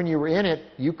when you were in it,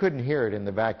 you couldn't hear it in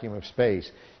the vacuum of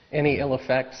space. Any ill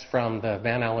effects from the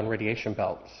Van Allen radiation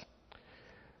belts?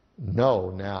 No.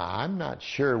 Now, I'm not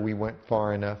sure we went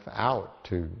far enough out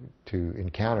to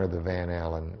encounter the Van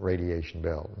Allen radiation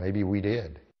belt. Maybe we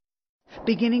did.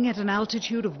 Beginning at an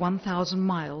altitude of 1,000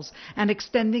 miles and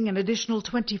extending an additional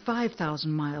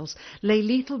 25,000 miles, lay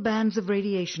lethal bands of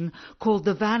radiation called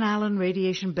the Van Allen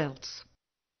radiation belts.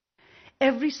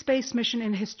 Every space mission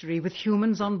in history with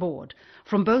humans on board,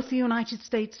 from both the United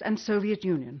States and Soviet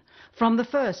Union, from the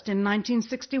first in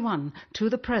 1961 to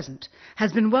the present,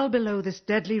 has been well below this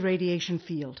deadly radiation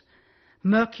field.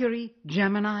 Mercury,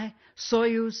 Gemini,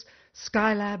 Soyuz,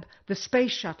 Skylab, the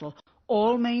Space Shuttle,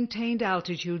 all maintained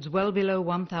altitudes well below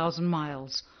 1,000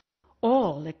 miles.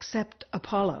 All except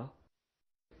Apollo.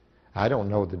 I don't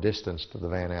know the distance to the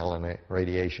Van Allen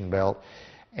radiation belt.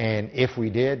 And if we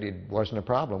did, it wasn't a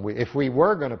problem. If we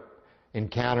were going to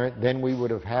encounter it, then we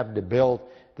would have had to build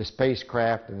the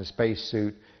spacecraft and the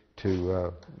spacesuit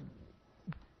to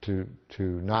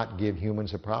not give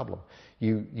humans a problem.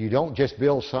 You don't just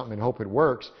build something and hope it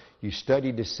works. You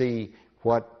study to see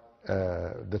what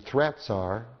the threats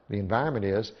are, the environment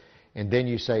is, and then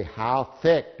you say, how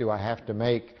thick do I have to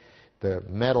make the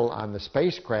metal on the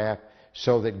spacecraft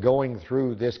so that going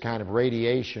through this kind of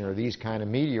radiation or these kind of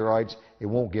meteoroids, it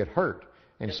won't get hurt.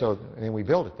 And so then we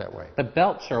build it that way. The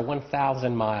belts are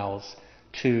 1,000 miles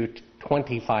to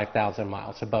 25,000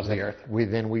 miles above the Earth.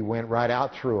 Then we went right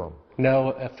out through them. No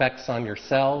effects on your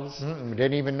cells? We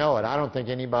didn't even know it. I don't think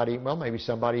anybody, well, maybe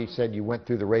somebody said you went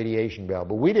through the radiation belt,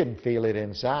 but we didn't feel it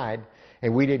inside,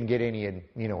 and we didn't get any,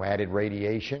 added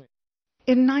radiation.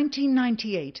 In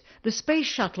 1998, the Space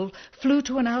Shuttle flew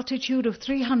to an altitude of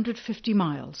 350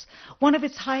 miles, one of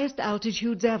its highest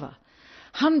altitudes ever,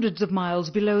 hundreds of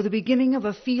miles below the beginning of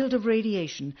a field of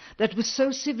radiation that was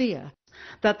so severe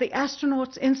that the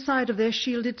astronauts inside of their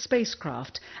shielded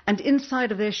spacecraft and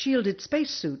inside of their shielded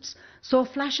spacesuits saw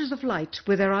flashes of light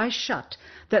with their eyes shut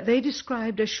that they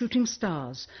described as shooting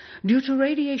stars, due to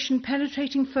radiation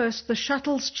penetrating first the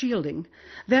shuttle's shielding,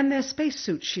 then their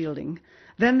spacesuit shielding,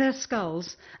 then their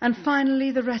skulls, and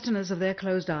finally the retinas of their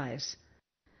closed eyes.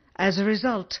 As a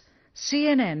result,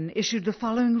 CNN issued the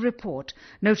following report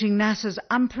noting NASA's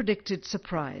unpredicted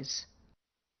surprise.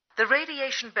 The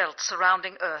radiation belt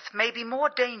surrounding Earth may be more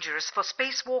dangerous for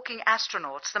spacewalking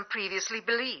astronauts than previously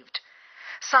believed.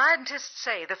 Scientists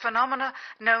say the phenomena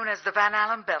known as the Van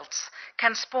Allen belts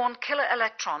can spawn killer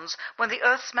electrons when the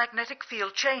Earth's magnetic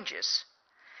field changes.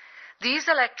 These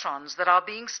electrons that are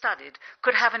being studied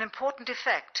could have an important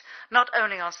effect not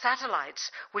only on satellites,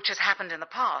 which has happened in the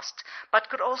past, but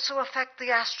could also affect the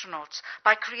astronauts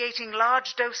by creating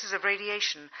large doses of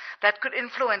radiation that could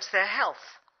influence their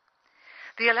health.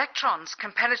 The electrons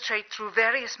can penetrate through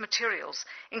various materials,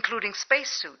 including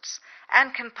spacesuits,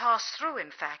 and can pass through,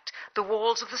 in fact, the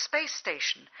walls of the space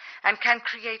station, and can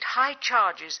create high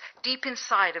charges deep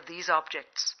inside of these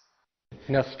objects.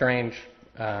 No strange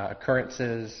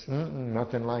occurrences?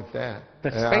 Nothing like that.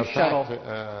 The space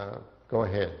shuttle... Go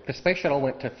ahead. The space shuttle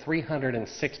went to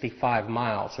 365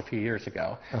 miles a few years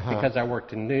ago. Because I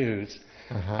worked in news.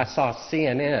 I saw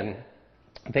CNN.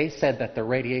 They said that the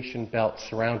radiation belts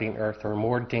surrounding Earth are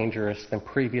more dangerous than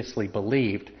previously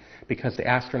believed because the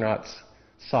astronauts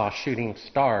saw shooting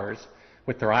stars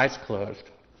with their eyes closed.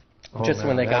 Just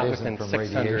when they got within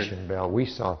 600. Radiation belt. We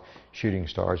saw shooting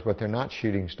stars, but they're not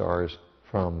shooting stars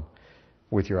from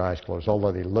with your eyes closed,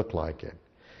 although they look like it.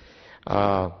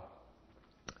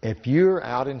 If you're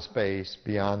out in space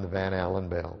beyond the Van Allen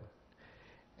belt,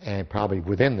 and probably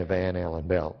within the Van Allen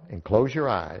belt, and close your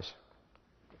eyes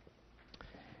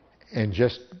and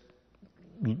just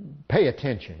pay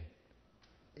attention.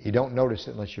 You don't notice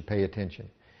it unless you pay attention.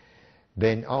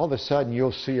 Then all of a sudden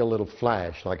you'll see a little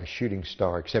flash like a shooting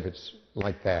star, except it's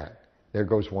like that. There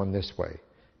goes one this way.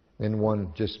 Then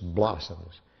one just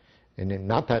blossoms. And then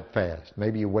not that fast.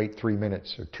 Maybe you wait 3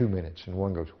 minutes or 2 minutes and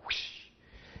one goes whoosh.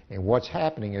 And what's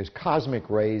happening is cosmic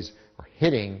rays are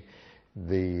hitting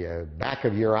the back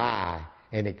of your eye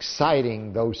and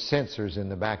exciting those sensors in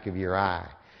the back of your eye.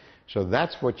 So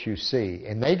that's what you see.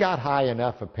 And they got high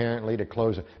enough apparently to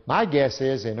close it. My guess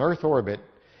is in Earth orbit,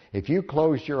 if you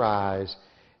closed your eyes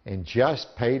and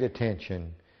just paid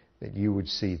attention, that you would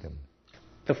see them.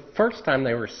 The first time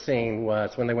they were seen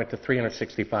was when they went to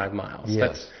 365 miles. Yes.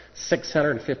 That's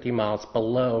 650 miles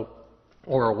below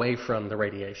or away from the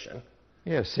radiation.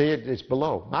 Yeah, see, it's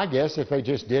below. My guess if they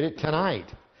just did it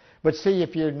tonight. But see,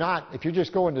 if you're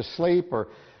just going to sleep or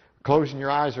closing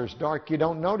your eyes or it's dark, you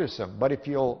don't notice them. But if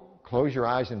you'll close your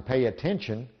eyes and pay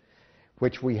attention,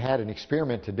 which we had an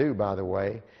experiment to do, by the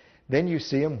way, then you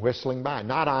see them whistling by.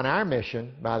 Not on our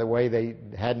mission, by the way, they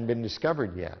hadn't been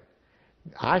discovered yet.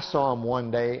 I saw them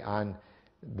one day on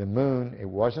the moon. It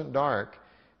wasn't dark,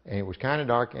 and it was kind of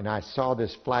dark, and I saw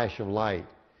this flash of light,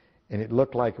 and it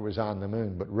looked like it was on the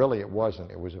moon, but really it wasn't.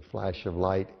 It was a flash of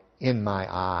light in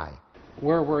my eye.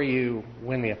 Where were you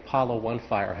when the Apollo 1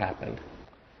 fire happened?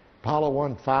 Apollo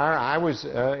 1 fire, I was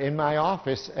in my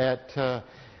office at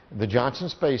the Johnson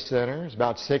Space Center. It was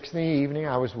about 6 in the evening.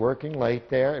 I was working late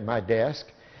there at my desk.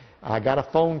 I got a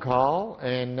phone call,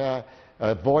 and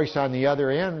a voice on the other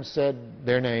end said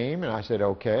their name, and I said,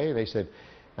 okay. They said,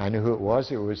 I knew who it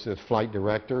was. It was the flight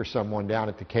director or someone down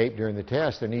at the Cape during the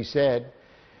test, and he said,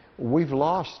 we've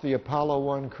lost the Apollo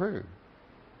 1 crew.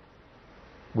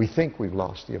 We think we've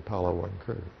lost the Apollo 1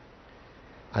 crew.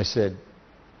 I said,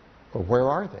 well, where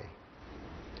are they?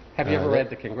 Have you ever read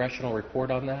the congressional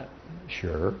report on that?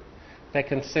 Sure. They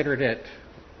considered it,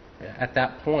 at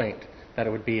that point, that it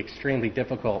would be extremely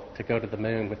difficult to go to the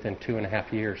moon within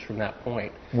 2.5 years from that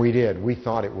point. We did. We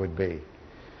thought it would be.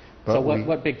 But so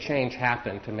what big change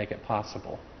happened to make it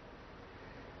possible?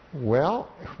 Well,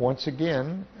 once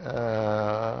again,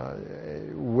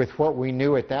 with what we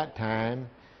knew at that time,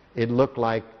 it looked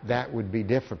like that would be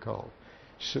difficult.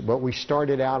 So, but we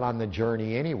started out on the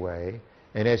journey anyway,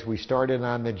 and as we started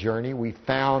on the journey, we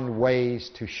found ways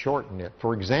to shorten it.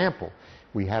 For example,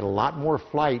 we had a lot more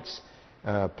flights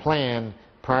planned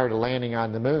prior to landing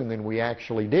on the moon than we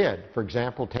actually did. For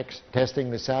example,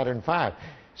 testing the Saturn V.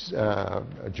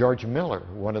 George Miller,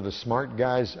 one of the smart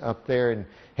guys up there in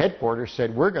headquarters,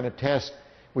 said, we're going to test,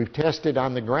 we've tested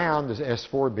on the ground the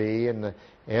S4B and the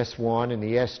S1 and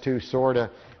the S2 sort of.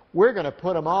 We're going to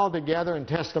put them all together and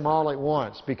test them all at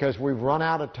once because we've run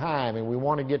out of time and we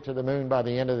want to get to the moon by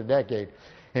the end of the decade.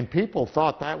 And people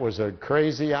thought that was a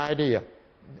crazy idea.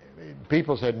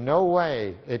 People said, no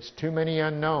way, it's too many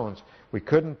unknowns. We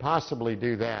couldn't possibly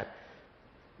do that.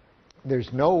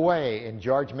 There's no way, and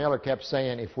George Miller kept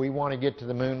saying, if we want to get to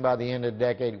the moon by the end of the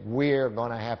decade, we're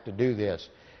going to have to do this.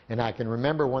 And I can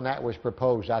remember when that was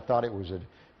proposed, I thought it was a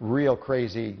real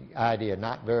crazy idea,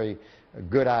 not very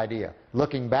good idea.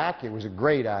 Looking back, it was a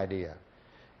great idea.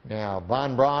 Now,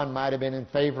 von Braun might have been in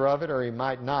favor of it or he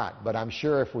might not, but I'm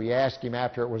sure if we asked him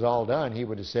after it was all done, he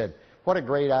would have said, what a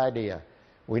great idea.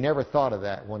 We never thought of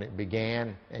that when it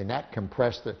began, and that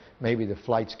compressed maybe the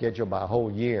flight schedule by a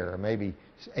whole year or maybe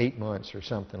 8 months or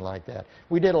something like that.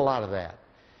 We did a lot of that.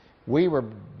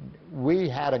 We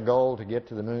had a goal to get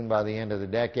to the moon by the end of the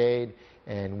decade,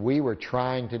 and we were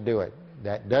trying to do it.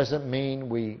 That doesn't mean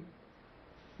we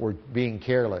were being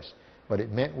careless, but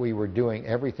it meant we were doing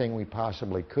everything we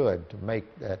possibly could to make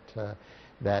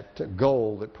that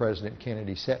goal that President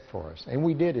Kennedy set for us. And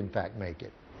we did, in fact, make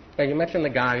it. Now, you mentioned the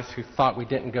guys who thought we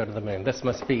didn't go to the moon. This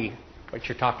must be what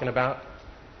you're talking about?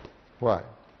 What?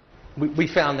 We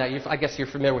found that. I guess you're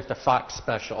familiar with the Fox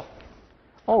special.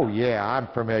 Oh, yeah, I'm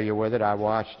familiar with it. I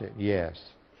watched it, yes.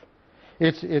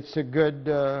 It's a good,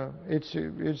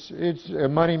 it's a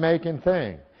money-making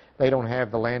thing. They don't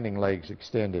have the landing legs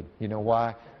extended. You know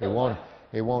why? It won't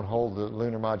hold the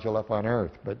lunar module up on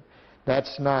Earth. But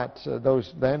that's not,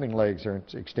 those landing legs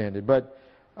aren't extended. But,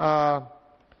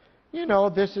 you know,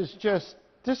 this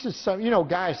is some, you know,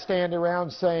 guys stand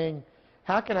around saying,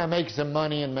 how can I make some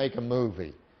money and make a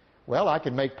movie? Well, I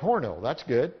can make porno. That's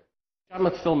good. I'm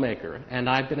a filmmaker, and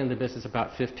I've been in the business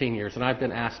about 15 years, and I've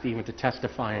been asked even to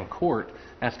testify in court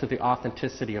as to the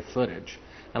authenticity of footage.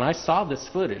 And I saw this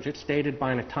footage. It's dated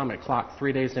by an atomic clock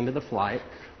 3 days into the flight.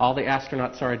 All the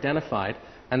astronauts are identified,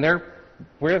 and they're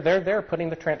there putting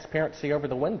the transparency over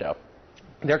the window.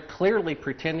 They're clearly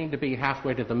pretending to be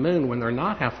halfway to the moon when they're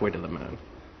not halfway to the moon.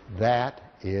 That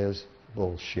is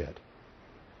bullshit.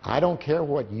 I don't care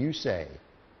what you say.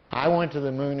 I went to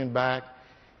the moon and back,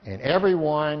 and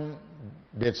everyone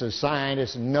that's a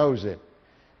scientist knows it.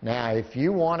 Now, if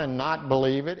you want to not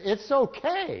believe it, it's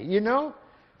okay, you know?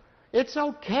 It's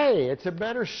okay. It's a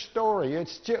better story.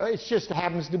 It just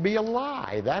happens to be a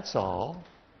lie, that's all.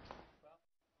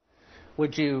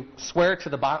 Would you swear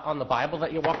to on the Bible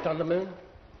that you walked on the moon?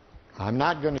 I'm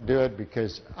not going to do it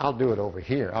because I'll do it over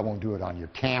here. I won't do it on your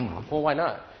camera. Well, why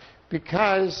not?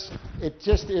 Because it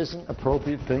just isn't an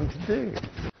appropriate thing to do.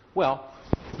 Well,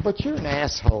 but you're an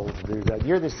asshole to do that.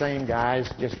 You're the same guys,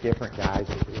 just different guys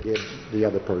that did the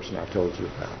other person I told you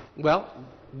about. Well,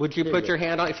 would you put your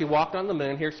hand on, if you walked on the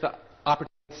moon, here's the opportunity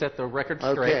to set the record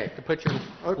straight, to put your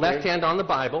left hand on the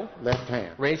Bible, left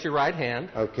hand, raise your right hand,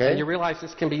 and you realize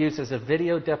this can be used as a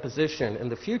video deposition in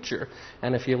the future,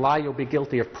 and if you lie, you'll be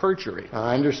guilty of perjury.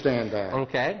 I understand that.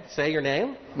 Okay, say your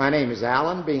name. My name is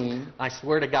Alan Bean. I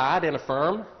swear to God and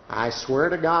affirm. I swear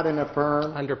to God and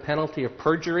affirm. Under penalty of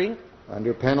perjury.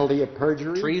 Under penalty of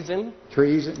perjury. Treason.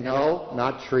 Treason. No,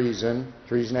 not treason.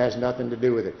 Treason has nothing to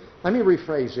do with it. Let me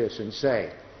rephrase this and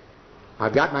say,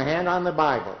 I've got my hand on the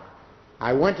Bible.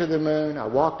 I went to the moon. I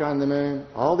walked on the moon.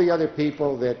 All the other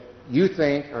people that you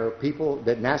think are people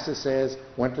that NASA says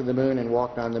went to the moon and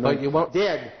walked on the moon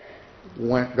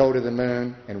go to the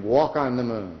moon and walk on the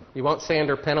moon. You won't say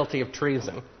under penalty of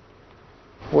treason.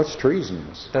 What's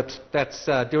treasonous? That's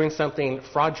doing something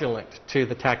fraudulent to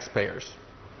the taxpayers.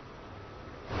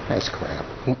 That's crap.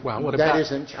 Well, what about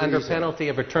isn't treason. Under penalty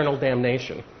of eternal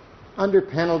damnation? Under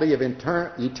penalty of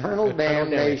eternal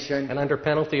damnation. And under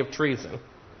penalty of treason?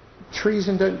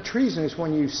 Treason is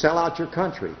when you sell out your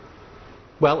country.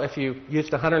 Well, if you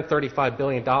used $135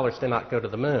 billion to not go to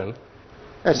the moon.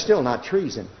 That's still not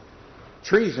treason.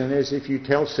 Treason is if you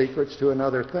tell secrets to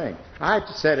another thing. I've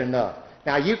said enough.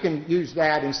 Now, you can use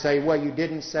that and say, well, you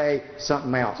didn't say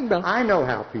something else. No. I know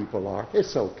how people are.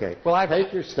 It's okay. Well,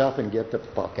 take your stuff and get the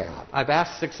fuck out. I've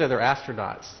asked 6 other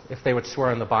astronauts if they would swear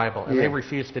on the Bible, and they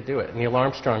refused to do it. Neil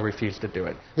Armstrong refused to do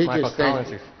it.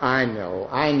 I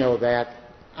know that.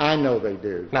 I know they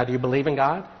do. Now, do you believe in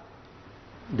God?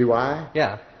 Do I?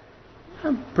 Yeah.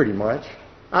 Pretty much.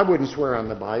 I wouldn't swear on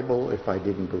the Bible if I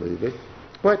didn't believe it.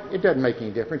 But it doesn't make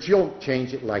any difference. You'll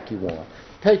change it like you want.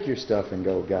 Take your stuff and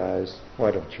go, guys.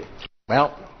 Why don't you?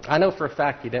 Well, I know for a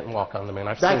fact you didn't walk on the moon.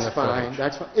 That's fine.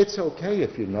 That's fine. It's okay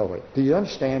if you know it. Do you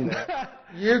understand that?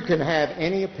 You can have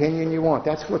any opinion you want.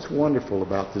 That's what's wonderful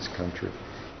about this country.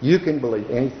 You can believe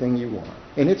anything you want.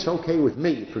 And it's okay with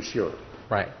me, for sure.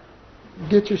 Right.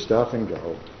 Get your stuff and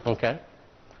go. Okay.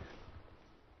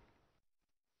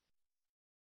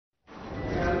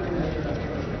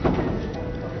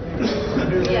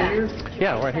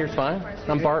 Yeah, right here's fine.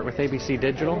 I'm Bart with ABC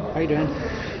Digital. How you doing?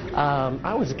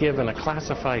 I was given a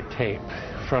classified tape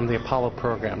from the Apollo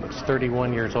program that's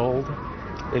 31 years old.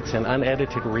 It's an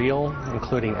unedited reel,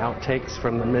 including outtakes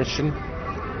from the mission.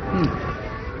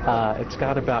 It's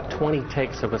got about 20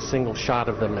 takes of a single shot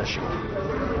of the mission.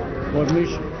 What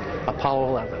mission? Apollo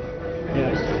 11.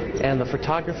 Yes. And the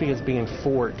photography is being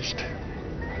forged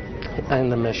in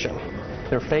the mission.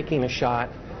 They're faking a shot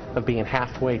of being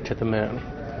halfway to the moon.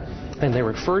 And they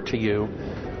refer to you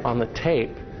on the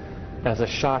tape as a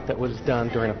shot that was done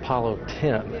during Apollo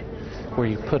 10, where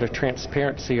you put a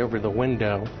transparency over the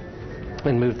window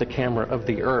and move the camera of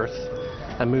the Earth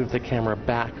and move the camera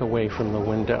back away from the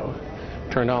window,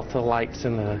 turned off the lights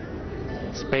in the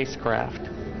spacecraft,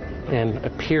 and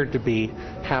appeared to be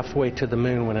halfway to the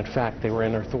moon when in fact they were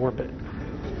in Earth orbit.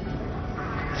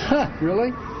 Huh,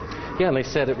 really? Yeah, and they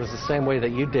said it was the same way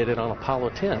that you did it on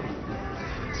Apollo 10.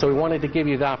 So we wanted to give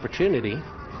you the opportunity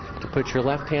to put your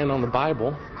left hand on the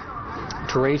Bible,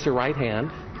 to raise your right hand,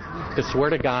 to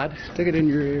swear to God. Stick it in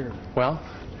your ear. Well,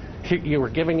 you were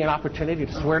giving an opportunity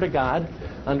to swear to God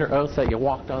under oath that you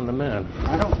walked on the moon.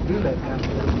 I don't do that kind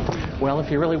of thing. Well, if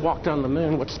you really walked on the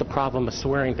moon, what's the problem of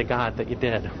swearing to God that you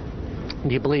did?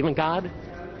 Do you believe in God?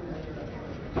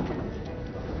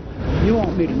 You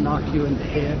want me to knock you in the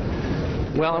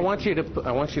head? Well, I want you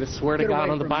to swear to God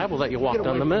on the Bible that you walked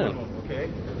on the moon.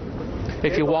 Okay?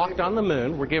 If you walked on the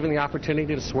moon, we're given the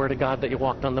opportunity to swear to God that you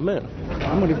walked on the moon.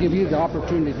 I'm going to give you the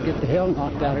opportunity to get the hell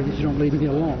knocked out of you if you don't leave me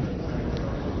alone.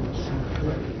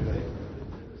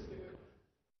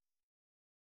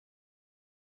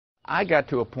 I got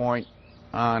to a point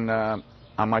on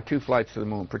my 2 flights to the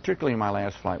moon, particularly my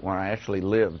last flight, when I actually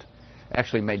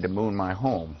made the moon my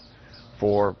home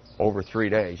for over 3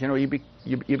 days. You know, you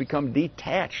become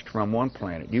detached from one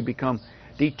planet. You become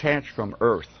detached from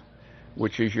Earth,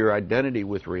 which is your identity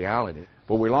with reality.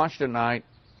 But we launched at night,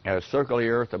 circled the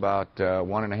Earth about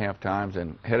 1.5 times,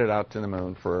 and headed out to the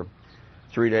moon for a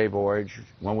 3-day voyage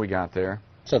when we got there.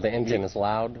 So the engine is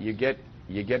loud? You get,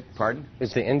 pardon?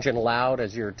 Is the engine loud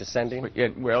as you're descending?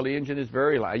 Well, the engine is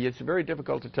very loud. It's very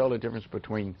difficult to tell the difference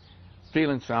between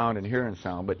feeling sound and hearing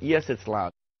sound, but yes, it's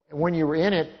loud. When you were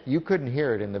in it, you couldn't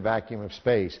hear it in the vacuum of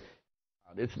space.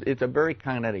 It's a very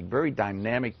kinetic, very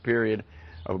dynamic period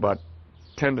of about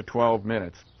 10 to 12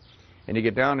 minutes. And you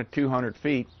get down to 200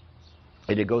 feet,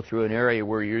 and you go through an area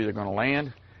where you're either going to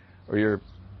land or you're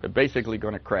basically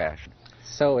going to crash.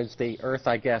 So is the Earth,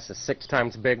 I guess, is 6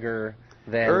 times bigger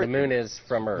than the moon is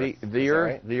from Earth?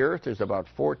 The Earth is about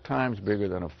 4 times bigger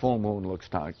than a full moon looks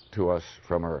to us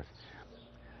from Earth.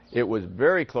 It was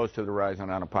very close to the horizon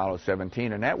on Apollo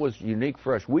 17, and that was unique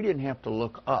for us. We didn't have to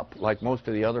look up like most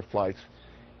of the other flights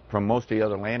from most of the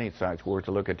other landing sites were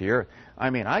to look at the Earth. I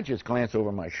mean, I just glanced over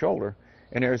my shoulder,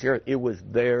 and there's the Earth. It was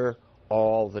there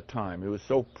all the time. It was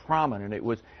so prominent. It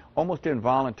was almost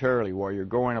involuntarily while you're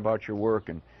going about your work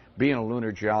and being a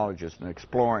lunar geologist and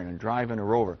exploring and driving a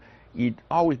rover, you'd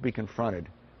always be confronted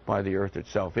by the Earth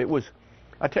itself. It was,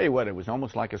 I tell you what, it was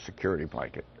almost like a security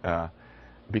blanket.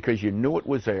 Because you knew it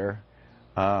was there.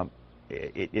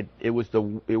 It was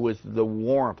the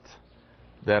warmth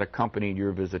that accompanied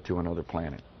your visit to another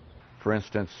planet. For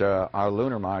instance, our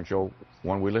lunar module,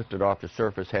 when we lifted off the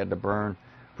surface, had to burn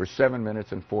for 7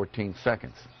 minutes and 14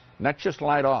 seconds. Not just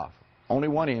light off, only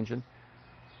one engine.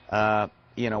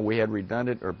 You know, we had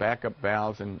redundant or backup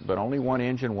valves, but only one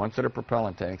engine, one set of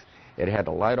propellant tanks. It had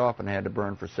to light off and had to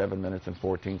burn for 7 minutes and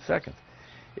 14 seconds.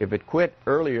 If it quit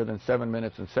earlier than 7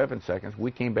 minutes and 7 seconds,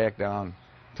 we came back down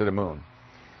to the moon,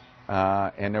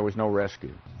 and there was no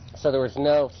rescue. So there was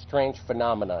no strange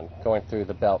phenomenon going through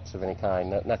the belts of any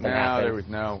kind. Nothing happened. There was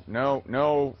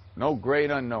no great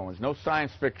unknowns, no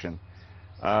science fiction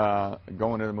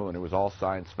going to the moon. It was all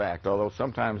science fact, although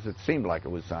sometimes it seemed like it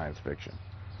was science fiction.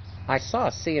 I saw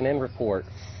a CNN report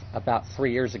about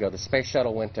 3 years ago. The space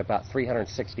shuttle went to about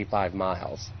 365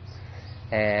 miles,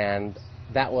 and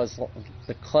that was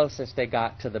the closest they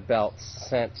got to the belts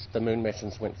since the moon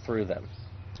missions went through them.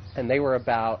 And they were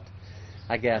about,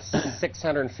 I guess,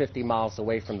 650 miles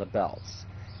away from the belts.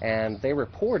 And they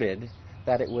reported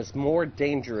that it was more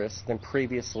dangerous than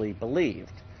previously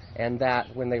believed, and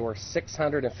that when they were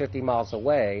 650 miles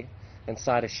away,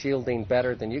 inside a shielding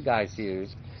better than you guys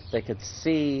used, they could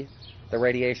see the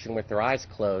radiation with their eyes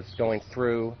closed going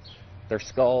through their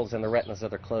skulls and the retinas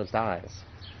of their closed eyes.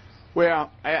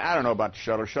 Well, I don't know about the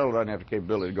shuttle. The shuttle doesn't have the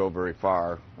capability to go very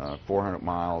far, 400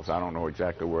 miles. I don't know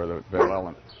exactly where the Bell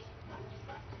element.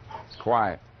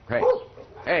 Quiet. Hey.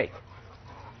 Hey.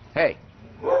 Hey.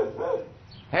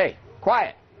 Hey.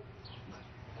 Quiet.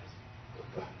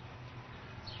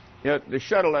 You know, the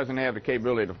shuttle doesn't have the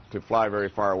capability to fly very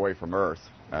far away from Earth,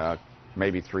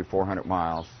 maybe 300-400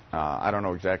 miles. I don't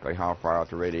know exactly how far out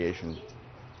the radiation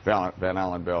Van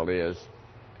Allen belt is.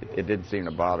 It didn't seem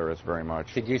to bother us very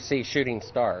much. Did you see shooting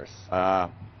stars?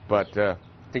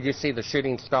 Did you see the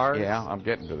shooting stars? Yeah, I'm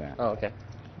getting to that. Oh, okay.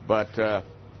 But there's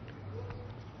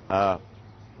a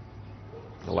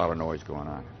lot of noise going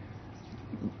on.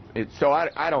 So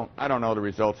I don't know the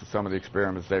results of some of the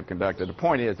experiments they've conducted. The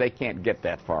point is they can't get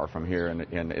that far from here,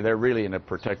 and they're really in the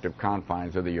protective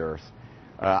confines of the Earth,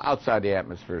 outside the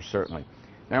atmosphere certainly.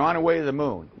 Now on the way to the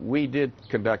moon, we did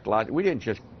conduct a lot. We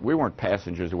weren't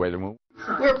passengers away to the moon.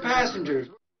 We're passengers.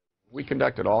 We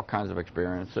conducted all kinds of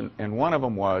experiments, and one of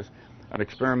them was an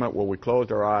experiment where we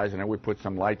closed our eyes and then we put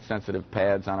some light-sensitive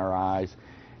pads on our eyes,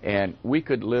 and we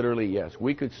could literally, yes,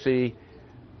 we could see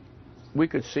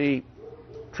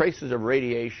traces of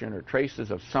radiation or traces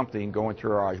of something going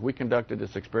through our eyes. We conducted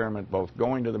this experiment both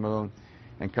going to the moon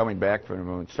and coming back from the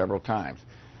moon several times.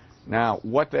 Now,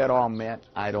 what that all meant,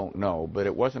 I don't know, but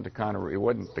it wasn't the kind of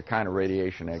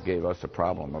radiation that gave us a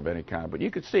problem of any kind. But you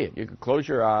could see it. You could close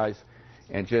your eyes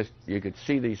and you could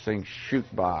see these things shoot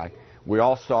by. We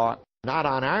all saw it. Not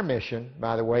on our mission,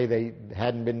 by the way. They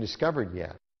hadn't been discovered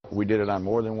yet. We did it on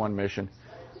more than one mission.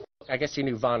 I guess you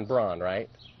knew von Braun, right?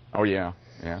 Oh, yeah,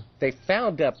 yeah. They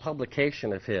found a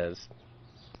publication of his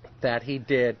that he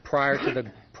did prior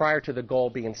to the goal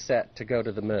being set to go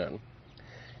to the moon.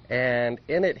 And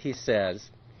in it he says,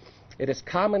 "It is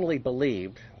commonly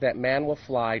believed that man will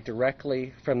fly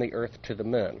directly from the Earth to the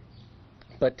moon.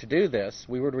 But to do this,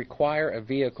 we would require a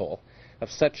vehicle of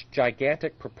such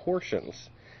gigantic proportions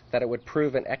that it would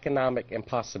prove an economic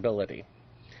impossibility.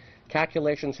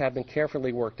 Calculations have been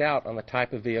carefully worked out on the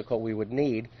type of vehicle we would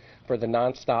need for the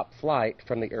non-stop flight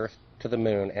from the Earth to the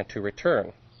moon and to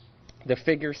return. The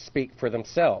figures speak for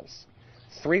themselves.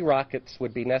 3 rockets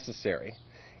would be necessary.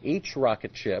 Each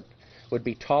rocket ship would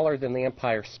be taller than the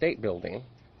Empire State Building,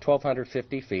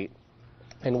 1,250 feet,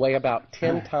 and weigh about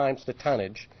 10 times the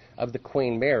tonnage of the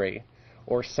Queen Mary,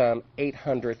 or some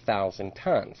 800,000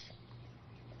 tons.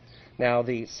 Now,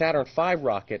 the Saturn V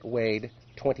rocket weighed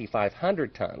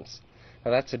 2,500 tons.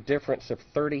 Now, that's a difference of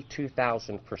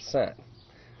 32,000%.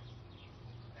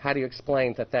 How do you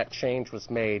explain that that change was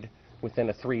made within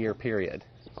a 3-year period?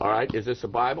 All right, is this a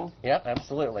Bible? Yep,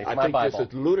 absolutely. It's I my think Bible. this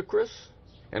is ludicrous,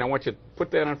 and I want you to put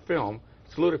that on film.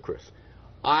 It's ludicrous.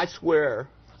 I swear...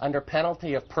 Under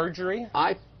penalty of perjury?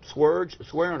 I swear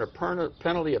under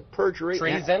penalty of perjury...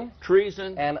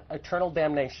 Treason. And eternal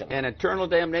damnation. And eternal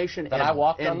damnation. That I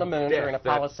walked on the moon during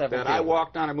Apollo 17. That I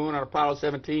walked on the moon on Apollo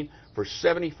 17 for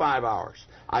 75 hours.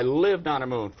 I lived on the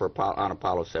moon on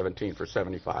Apollo 17 for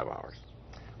 75 hours.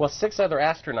 Well, 6 other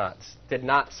astronauts did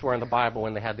not swear in the Bible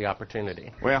when they had the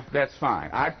opportunity. Well, that's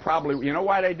fine. I probably, you know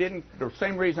why they didn't? The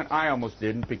same reason I almost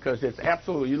didn't, because it's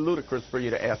absolutely ludicrous for you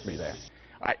to ask me that.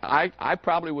 I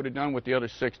probably would have done what the other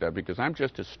 6 did, because I'm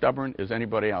just as stubborn as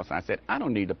anybody else. And I said, I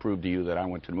don't need to prove to you that I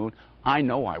went to the moon. I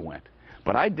know I went.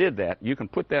 But I did that. You can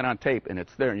put that on tape, and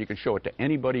it's there, and you can show it to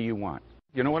anybody you want.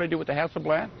 You know what I do with the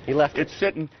Hasselblad? He left it.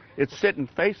 It's sitting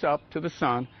face up to the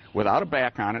sun without a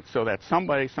back on it, so that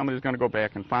somebody's going to go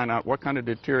back and find out what kind of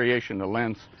deterioration the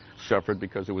lens suffered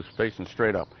because it was facing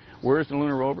straight up. Where's the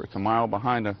lunar rover? It's a mile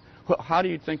behind the... How do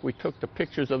you think we took the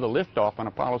pictures of the liftoff on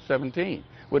Apollo 17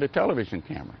 with a television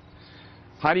camera?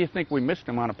 How do you think we missed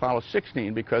them on Apollo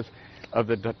 16 because of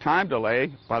the time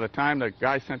delay? By the time the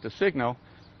guy sent the signal,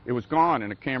 it was gone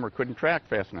and the camera couldn't track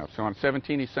fast enough. So on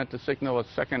 17 he sent the signal a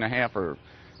second and a half or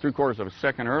 3/4 of a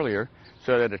second earlier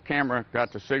so that the camera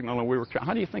got the signal and we were...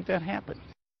 How do you think that happened?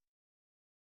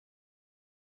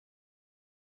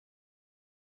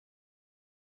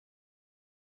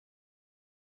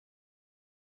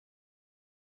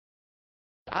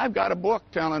 I've got a book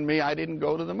telling me I didn't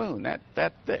go to the moon,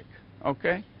 that thick,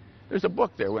 okay? There's a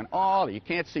book there when you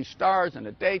can't see stars in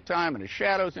the daytime and the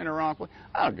shadows in the wrong place.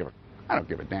 I don't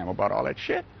give a damn about all that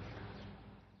shit.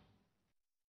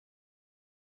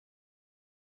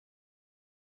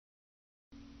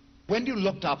 When you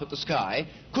looked up at the sky,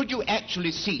 could you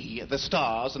actually see the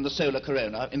stars and the solar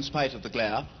corona in spite of the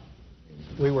glare?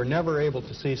 We were never able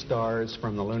to see stars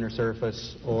from the lunar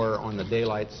surface or on the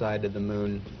daylight side of the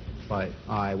moon by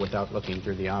eye without looking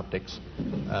through the optics.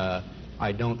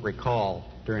 I don't recall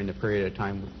during the period of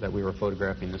time that we were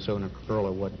photographing the solar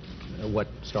corona what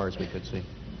stars we could see.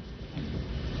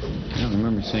 I don't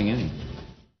remember seeing any.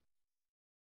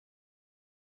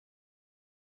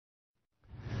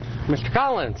 Mr.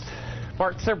 Collins,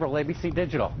 Bart Sibrel, ABC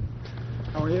Digital.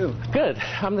 How are you? Good.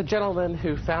 I'm the gentleman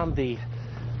who found the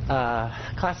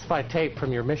classified tape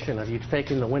from your mission of you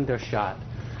faking the window shot,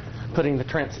 putting the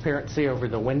transparency over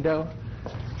the window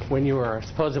when you were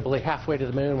supposedly halfway to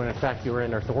the moon when in fact you were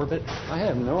in Earth orbit. I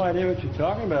have no idea what you're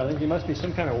talking about. I think you must be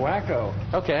some kind of wacko.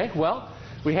 Okay, well,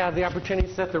 we have the opportunity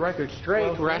to set the record straight.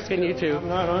 Well, we're asking you to... I'm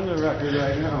not on the record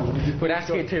right now. We'd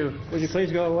ask you to... Would you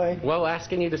please go away? Well,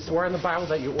 asking you to swear in the Bible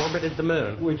that you orbited the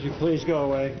moon. Would you please go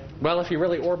away? Well, if you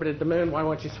really orbited the moon, why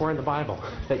won't you swear in the Bible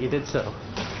that you did so?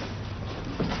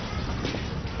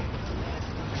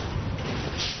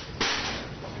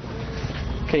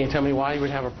 Can you tell me why you would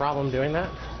have a problem doing that?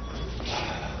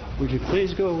 Would you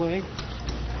please go away?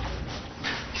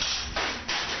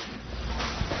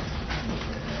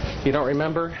 You don't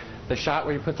remember the shot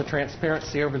where you put the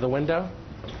transparency over the window?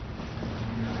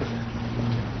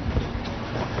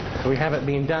 We have it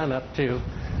being done up to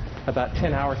about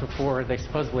 10 hours before they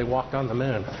supposedly walked on the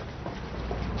moon.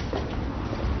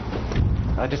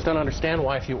 I just don't understand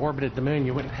why if you orbited the moon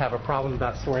you wouldn't have a problem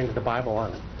about swearing to the Bible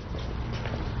on it.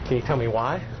 Can you tell me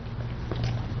why?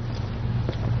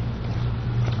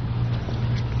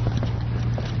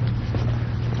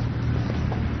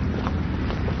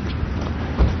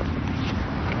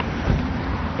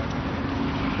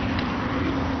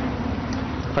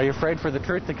 Are you afraid for the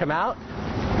truth to come out?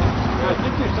 I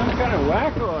think you're some kind of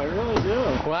wacko, I really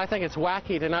do. Well, I think it's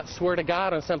wacky to not swear to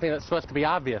God on something that's supposed to be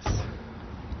obvious.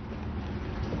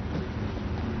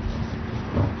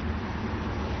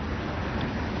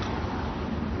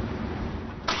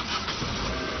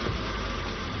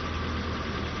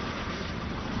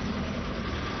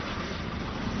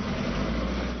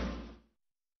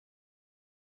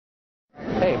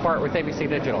 Hey, Bart with ABC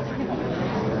Digital.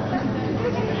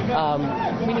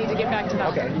 We need to get back to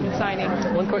that signing.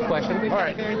 One quick question. We've All got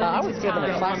right. a very I was limited given a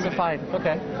time. classified.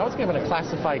 Okay. I was given a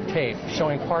classified tape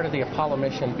showing part of the Apollo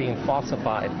mission being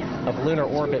falsified, of lunar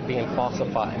orbit being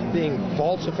falsified. Being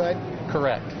falsified?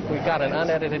 Correct. We got an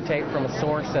unedited tape from a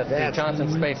source at the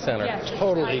Johnson Space Center. Yes.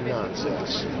 Totally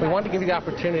nonsense. We wanted to give you the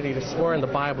opportunity to swear in the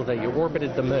Bible that you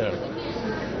orbited the moon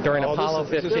during Apollo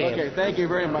 15. Okay, thank you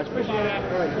very much. Appreciate it.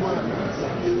 All right, come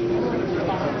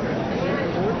on.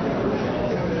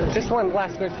 Just one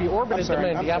last note. If you orbited the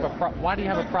moon, why do you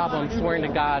have a problem swearing to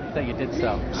God that you did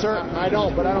so? Sir, I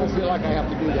don't, but I don't feel like I have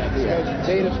to do that because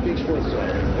data speaks for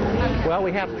itself. Well,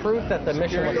 we have proof that the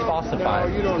mission was falsified.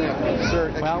 No, you don't have to.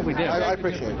 Sir, well, we do. I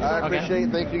appreciate it. I appreciate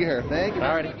it. Thank you here. Thank you.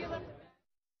 All righty.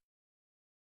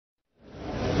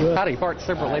 Howdy, Bart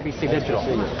Sibrel, ABC Digital.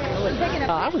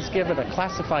 I was given a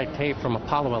classified tape from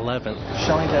Apollo 11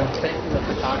 showing them taking the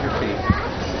photography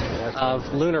of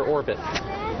lunar orbit.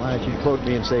 Why don't you quote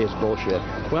me and say it's bullshit?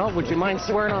 Well, would you mind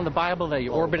swearing on the Bible that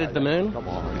you orbited the moon? Come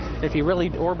on. If you really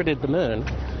orbited the moon,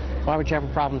 why would you have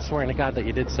a problem swearing to God that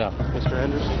you did so? Mr.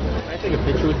 Henderson, can I take a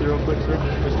picture with you real quick, sir?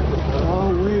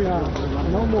 Oh, we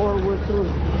no more. We're through.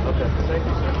 Okay, thank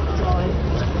you, sir.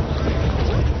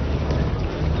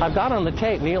 I've got on the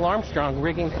tape Neil Armstrong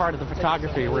rigging part of the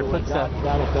photography where he puts the...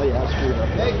 That'll tell you how screwed up.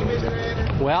 Thank you, Mr.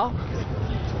 Anderson. Well,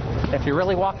 if you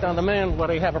really walked on the moon, what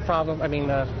do you have a problem? I mean,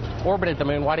 orbited the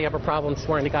moon, why do you have a problem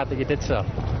swearing to God that you did so?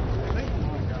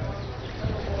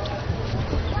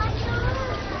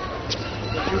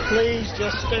 Would you please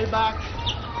just stay back?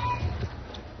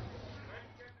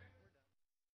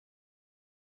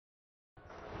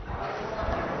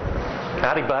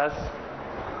 Howdy, Buzz.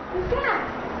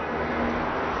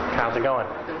 How's it going?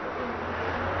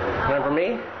 Remember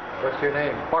me? What's your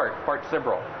name? Bart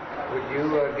Sibrel. Would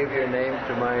you give your name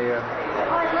to my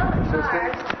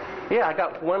assistant? Yeah, I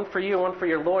got one for you, one for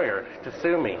your lawyer to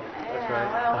sue me. That's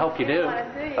right. I hope you do.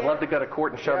 I'd love to go to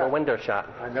court and show the window shot.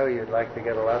 I know you'd like to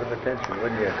get a lot of attention,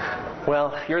 wouldn't you?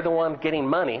 Well, you're the one getting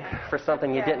money for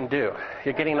something you didn't do.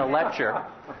 You're getting a lecture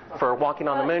for walking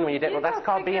on the moon when you didn't. Well, that's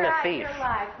called being a thief.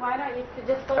 Why don't you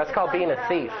just That's called being a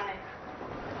thief.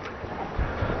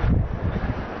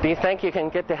 Do you think you can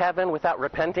get to heaven without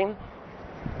repenting?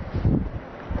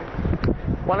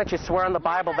 Why don't you swear on the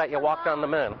Bible that you walked on the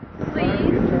moon?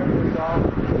 Please?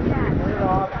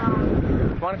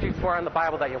 Why don't you swear on the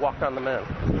Bible that you walked on the moon?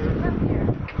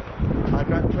 I'm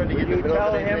not trying to get in the middle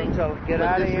of anything. to get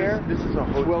out of here? This is a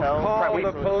hotel. We'll call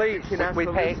the police. We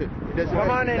pay. Come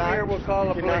on in here, we'll call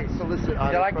the police. Solicit You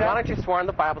like that? Why don't you swear on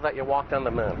the Bible that you walked on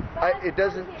the moon? It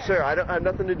doesn't, sir, I don't have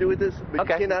nothing to do with this, but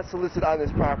Okay. you cannot solicit on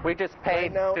this property. We just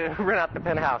paid to rent out the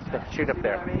penthouse to shoot up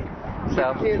there.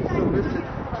 So You can't solicit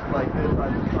like this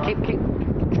on this property. keep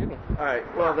shooting. All right,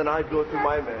 well, then I'd go through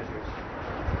my measures.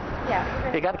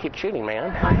 Yeah. You got to keep shooting,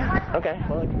 man. Okay,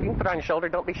 well, you can put it on your shoulder.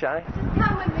 Don't be shy.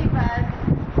 Come with me,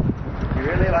 Buzz. You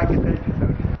really like attention,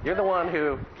 don't you? You're the one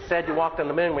who said you walked on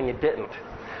the moon when you didn't.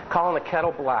 Calling the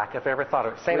kettle black if I ever thought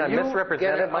of it. Saying I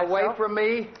misrepresented myself. Away from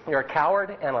me. You're a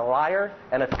coward and a liar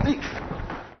and a thief.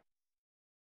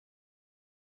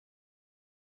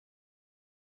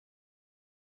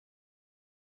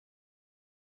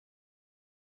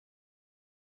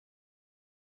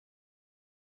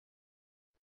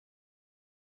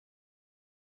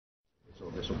 So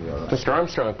this will be all right. Mr.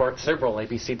 Armstrong, Bart Sibrel,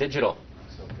 ABC Digital.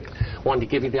 Wanted to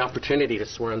give you the opportunity to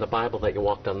swear on the Bible that you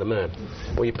walked on the moon.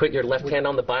 Will you put your left hand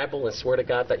on the Bible and swear to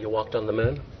God that you walked on the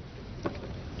moon?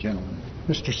 Gentlemen.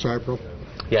 Mr. Sibrel.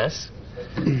 Yes?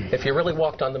 If you really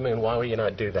walked on the moon, why would you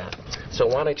not do that? So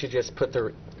why don't you just put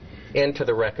the end to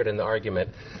the record in the argument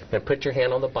and put your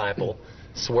hand on the Bible,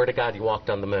 swear to God you walked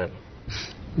on the moon.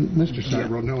 Mr.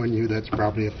 Sibrel, knowing you, that's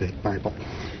probably a fake Bible.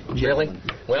 Really?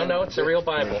 Well, no, it's a real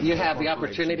Bible. You have the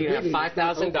opportunity to have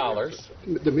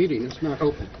 $5,000. The meeting is not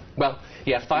open. Well,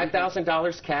 you have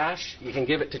 $5,000 cash. You can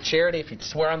give it to charity if you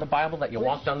swear on the Bible that you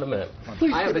walked on the moon.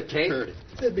 Please I have give the it to tape. charity.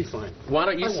 It'd be fine. Why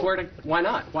don't you swear to... Why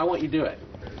not? Why won't you do it?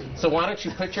 So why don't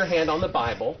you put your hand on the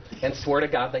Bible and swear to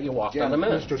God that you walked on the moon?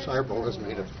 Mr. Sibrel has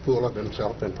made a fool of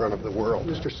himself in front of the world.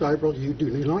 Mr. Sibrel, you do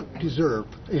not deserve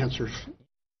answers.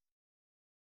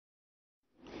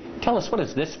 Tell us, what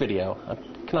is this video? I'm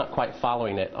not quite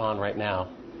following it on right now.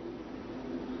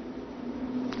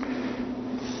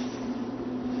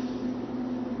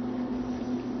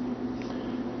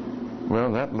 Well,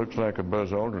 that looks like a Buzz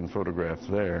Aldrin photograph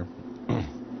there.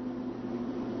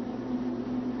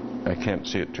 I can't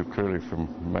see it too clearly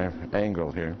from my angle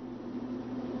here.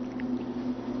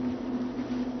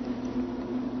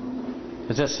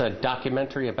 Is this a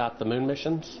documentary about the moon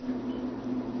missions?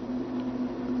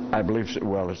 I believe so.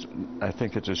 Well, I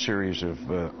think it's a series of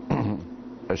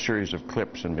a series of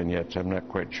clips and vignettes. I'm not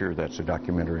quite sure that's a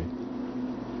documentary.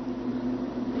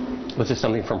 Was this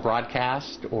something from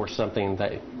broadcast or something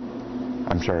that...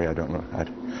 I'm sorry, I don't know.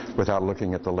 Without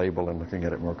looking at the label and looking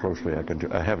at it more closely,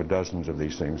 I have dozens of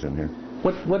these things in here.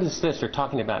 What is this? They're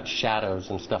talking about shadows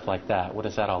and stuff like that. What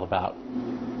is that all about?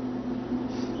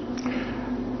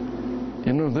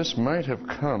 You know, this might have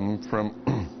come from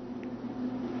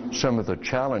some of the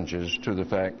challenges to the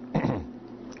fact...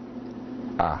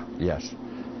 yes.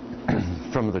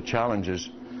 Some of the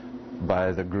challenges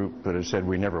by the group that has said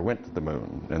we never went to the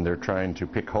moon, and they're trying to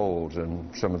pick holes in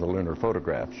some of the lunar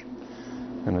photographs.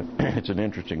 And it's an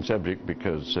interesting subject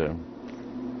because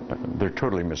they're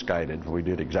totally misguided. We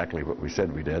did exactly what we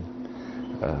said we did.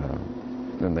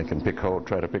 And they can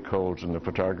try to pick holes in the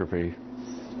photography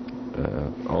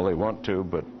all they want to,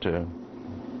 but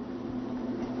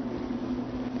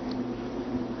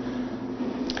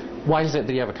why is it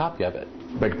that you have a copy of it?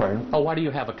 Beg your pardon? Oh, why do you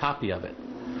have a copy of it?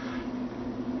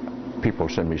 People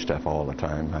send me stuff all the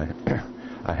time.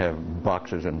 I have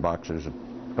boxes and boxes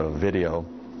of video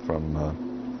from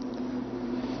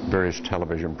various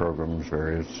television programs,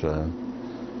 various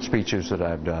speeches that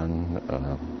I've done.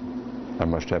 I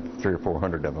must have 300 or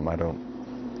 400 of them.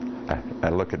 I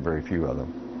look at very few of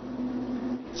them.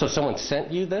 So someone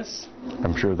sent you this?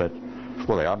 I'm sure that,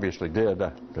 well, they obviously did.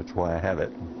 That's why I have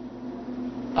it.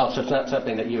 Oh, so it's not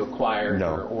something that you acquired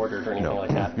or ordered or anything like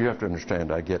that? You have to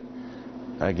understand, I get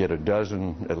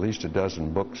at least a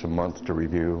dozen books a month to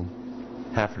review,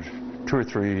 2 or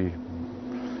 3,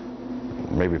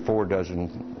 maybe 4 dozen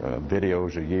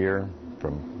videos a year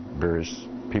from various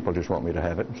people. Just want me to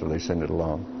have it, so they send it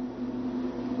along.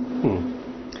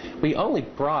 We only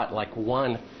brought like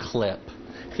one clip.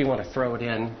 If you want to throw it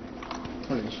in,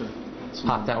 sure.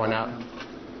 Pop that one out.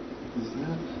 Is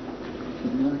that?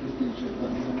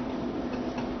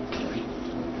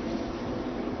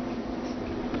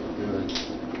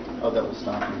 Oh, that was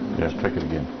stopping. Yes, pick it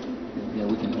again. Yeah,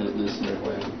 we can edit this that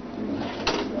way. We don't have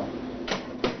to worry about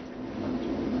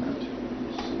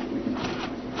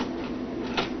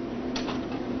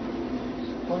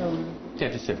Yeah,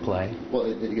 just hit play. Well,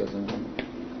 it goes in.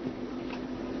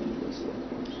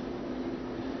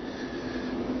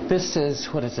 This is,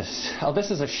 what is this? Oh, this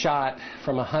is a shot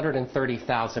from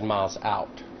 130,000 miles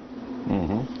out.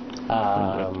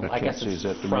 I guess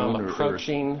it's from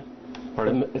approaching.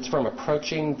 It's from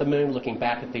approaching the moon, looking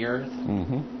back at the Earth.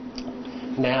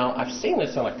 Now, I've seen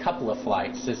this on a couple of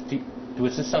flights.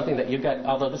 Was this something that you got?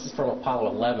 Although this is from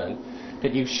Apollo 11,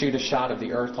 did you shoot a shot of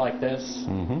the Earth like this?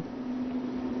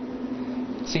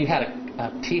 So you had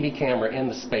a TV camera in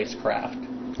the spacecraft.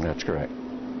 That's correct.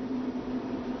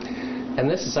 And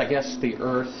this is, I guess, the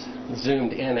Earth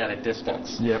zoomed in at a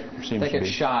distance. Yep, seems to be. They get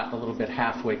shot a little bit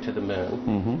halfway to the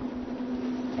moon.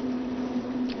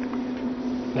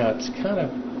 Now it's kind of,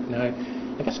 I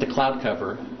guess the cloud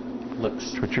cover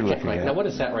looks. That's what you're looking at. Now what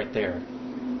is that right there?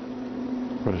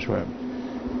 What is what?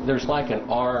 There's like an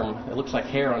arm. It looks like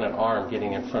hair on an arm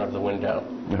getting in front of the window.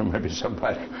 Maybe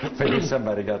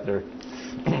somebody got their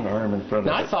arm in front of it.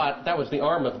 Now I thought that was the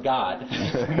arm of God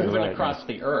moving across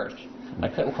the Earth. I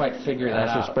couldn't quite figure that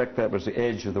out. I suspect that was the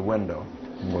edge of the window,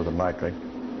 more than likely,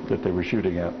 that they were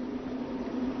shooting at.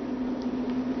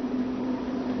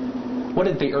 What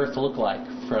did the Earth look like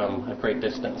from a great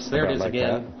distance? There it is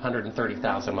again,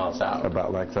 130,000 miles out.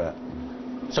 About like that.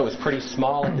 So it's pretty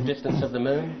small at the distance of the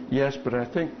moon? Yes, but I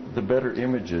think the better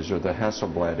images are the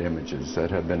Hasselblad images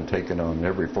that have been taken on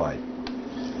every flight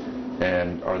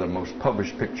and are the most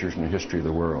published pictures in the history of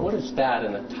the world. What is that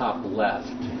in the top left?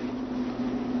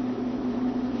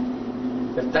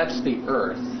 If that's the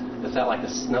Earth, is that like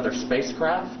another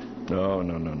spacecraft? No.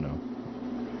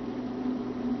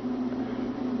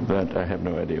 That, I have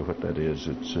no idea what that is.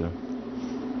 It's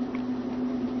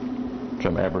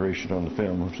some aberration on the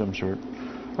film of some sort.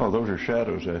 Oh, those are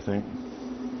shadows, I think.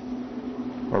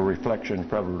 Or reflections,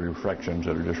 probably reflections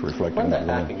that are just reflecting. Run that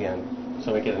back again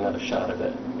so we get another shot of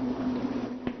it.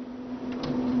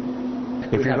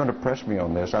 If you're going to press me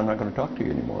on this, I'm not going to talk to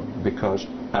you anymore because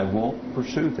I won't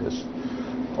pursue this.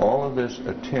 All of this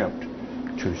attempt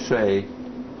to say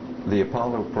the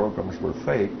Apollo programs were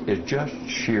fake is just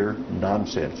sheer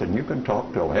nonsense. And you can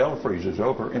talk till hell freezes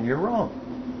over and you're wrong.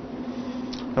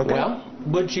 Okay? Well,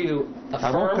 would you affirm...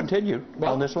 I won't continue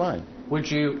on this line.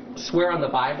 Would you swear on the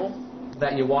Bible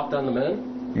that you walked on the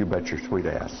moon? You bet your sweet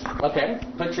ass. Okay,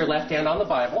 put your left hand on the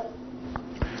Bible.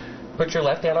 Put your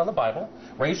left hand on the Bible.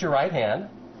 Raise your right hand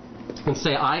and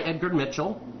say, I, Edgar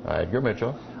Mitchell. I, Edgar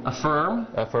Mitchell. Affirm.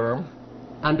 Affirm.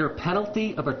 Under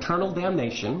penalty of eternal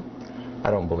damnation. I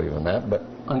don't believe in that, but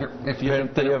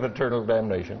penalty of eternal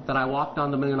damnation. That I walked on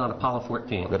the moon on Apollo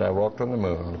 14. That I walked on the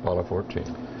moon on Apollo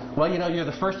 14. Well, you know, you're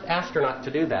the first astronaut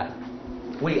to do that.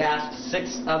 We asked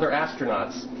 6 other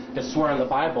astronauts to swear on the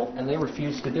Bible, and they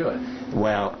refused to do it.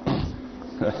 Well,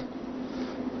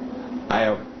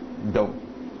 I don't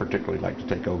particularly like to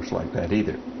take oaths like that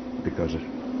either, because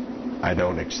I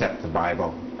don't accept the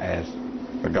Bible as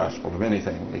the gospel of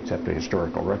anything except a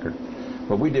historical record.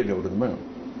 But we did go to the moon.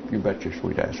 You bet your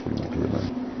sweet ass we went to the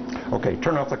moon. Okay,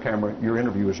 turn off the camera. Your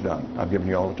interview is done. I've given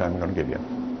you all the time I'm going to give you.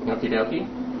 Okie dokie.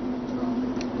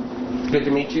 Good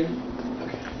to meet you.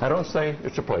 I don't say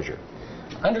it's a pleasure.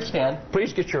 Understand.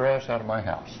 Please get your ass out of my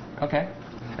house. Okay.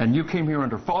 And you came here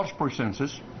under false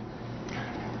pretenses,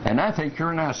 and I think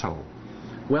you're an asshole.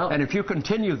 Well, and if you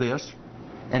continue this,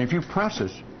 and if you press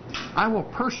this, I will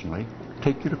personally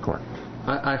take you to court.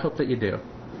 I hope that you do.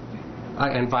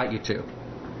 I invite you to.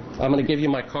 I'm going to give you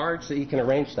my card so you can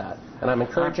arrange that. And I'm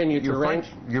encouraging you to arrange.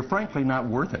 You're frankly not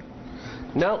worth it.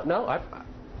 No.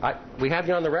 We have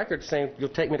you on the record saying you'll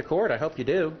take me to court. I hope you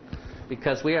do.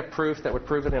 Because we have proof that would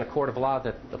prove it in a court of law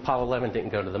that Apollo 11 didn't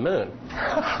go to the moon.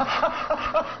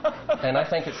 And I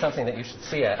think it's something that you should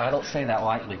see. I don't say that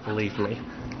lightly, believe me.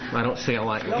 I don't say it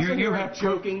lightly. You have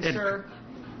joking, sir.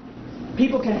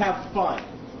 People can have fun.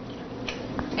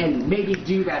 And maybe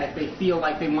do that if they feel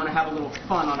like they want to have a little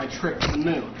fun on a trip to the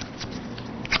moon.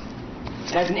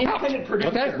 And as an independent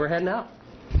producer... Okay, we're heading out.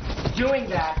 Doing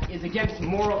that is against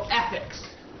moral ethics.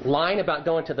 Lying about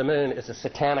going to the moon is a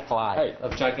satanic lie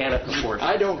of gigantic proportions.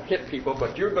 I don't hit people,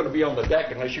 but you're going to be on the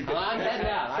deck unless you get... I'm heading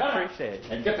out. I appreciate it.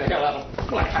 And get the hell out of the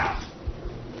black house.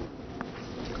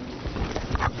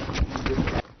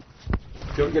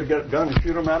 You'll get a gun and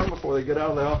shoot them at them before they get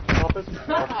out of the office?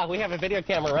 We have a video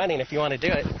camera running if you want to do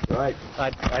it. Right.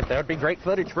 That would be great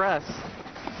footage for us.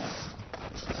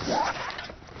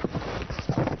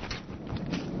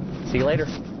 See you later.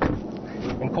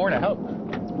 In court, I hope.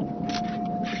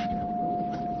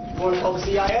 Want to call the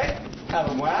CIA? Have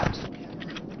them whacked.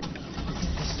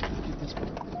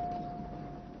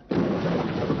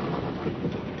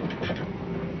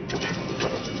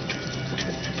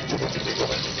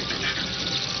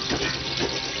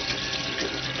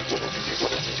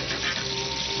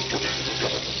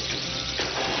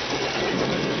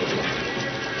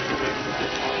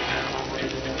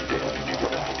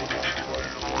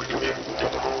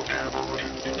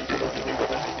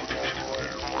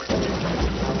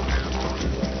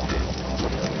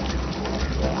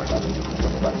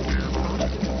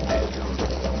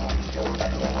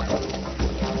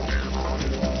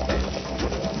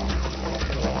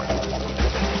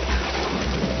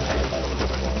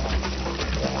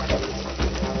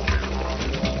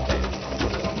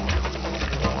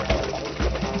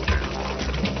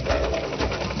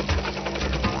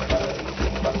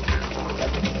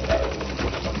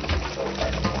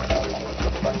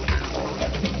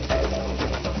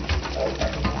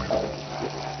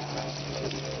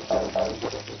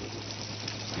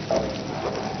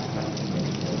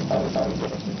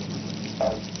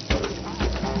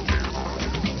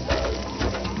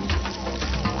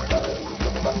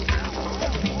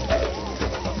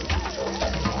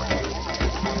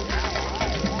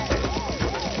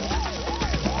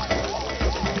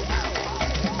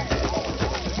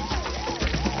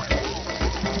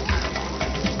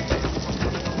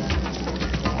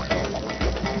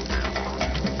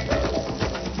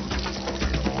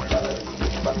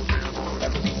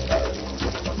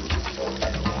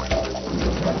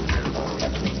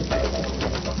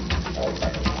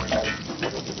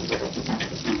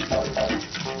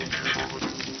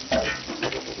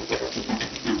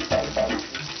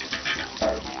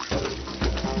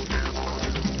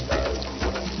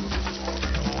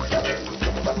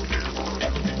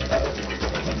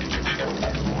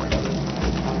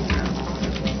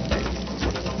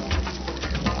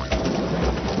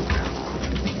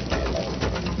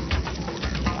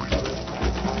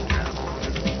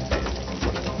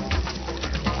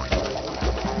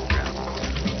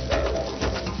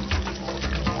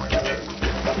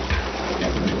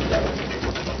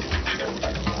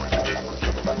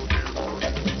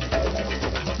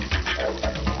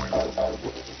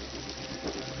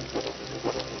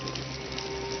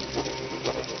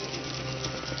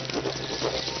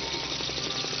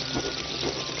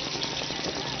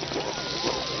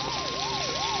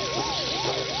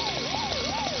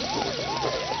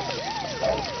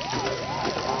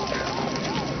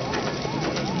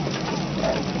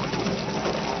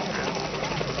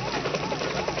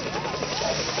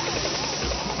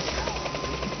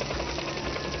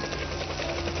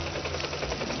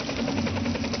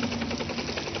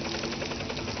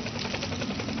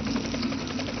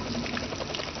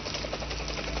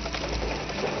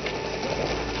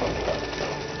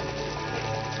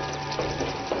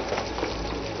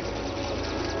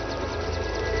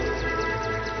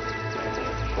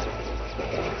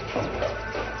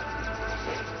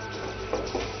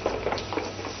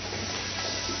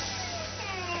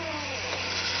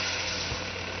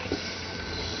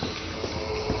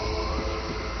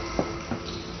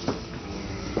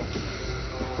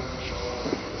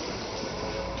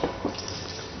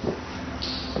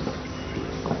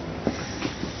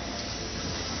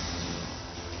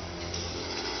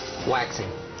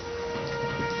 relaxing.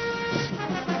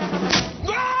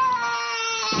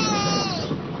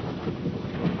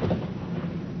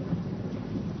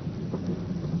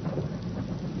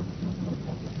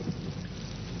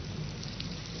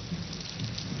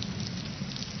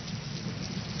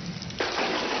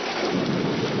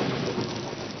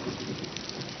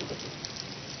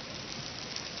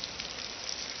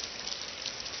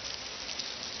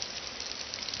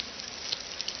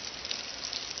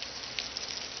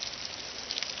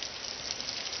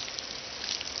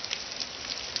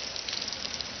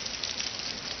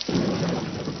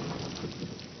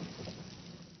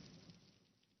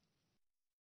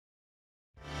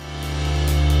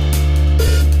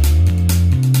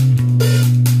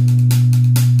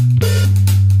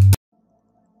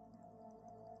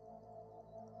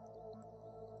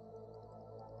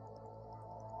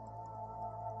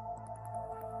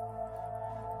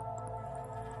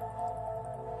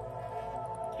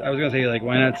 I was gonna say, like,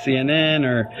 why not CNN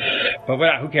but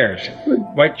who cares?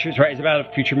 White Church, right? Is it about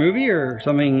a future movie or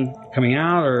something coming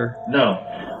out, or? No.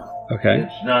 Okay.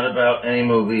 It's not about any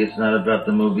movie. It's not about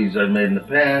the movies I've made in the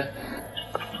past.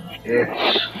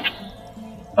 It's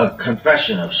a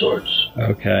confession of sorts.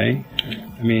 Okay.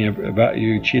 I mean, about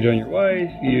you cheated on your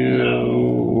wife,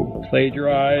 you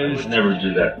plagiarized. I would never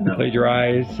do that, no.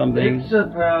 Plagiarized something. It's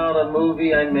about a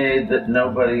movie I made that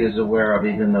nobody is aware of,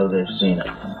 even though they've seen it.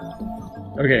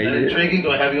 Okay. Is that intriguing?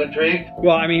 Do I have you intrigued?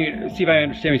 Well, I mean, see if I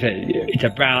understand what you said. It's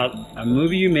about a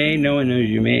movie you made, no one knows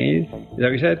you made. Is that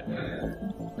what you said?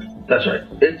 That's right.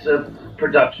 It's a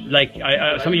production. Like,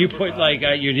 some of you put, like,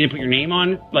 you didn't put your name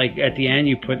on it? Like, at the end,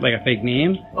 you put, like, a fake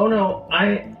name? Oh, no.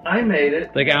 I made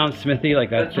it. Like Alan Smithy, like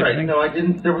that? That's right. Thing? No, I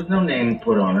didn't. There was no name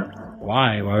put on it.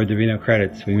 Why? Why would there be no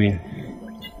credits? What do you mean?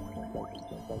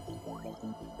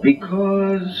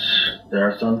 Because there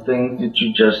are some things that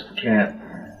you just can't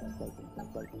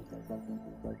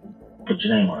put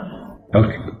your name on.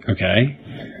 Okay.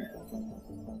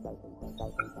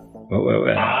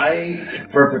 What? I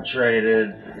perpetrated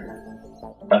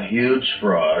a huge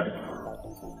fraud,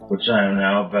 which I am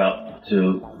now about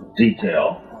to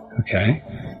detail. Okay.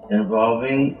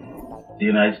 Involving the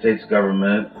United States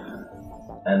government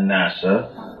and NASA.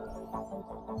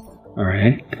 All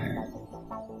right.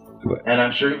 And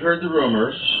I'm sure you've heard the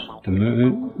rumors. The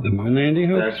moon landing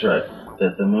hoax? That's right.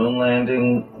 That the moon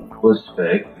landing was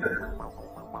fake.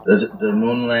 The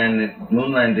moon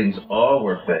landings all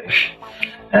were fake.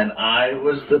 And I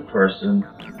was the person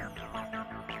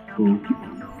who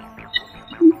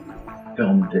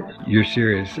filmed it. You're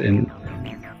serious?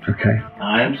 Okay.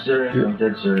 I'm serious. I'm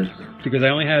dead serious. Because I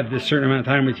only have this certain amount of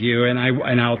time with you, and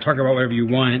I'll talk about whatever you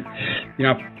want. You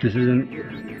know, this isn't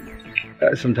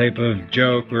some type of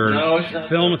joke or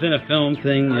film within a film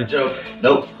thing. Not a joke.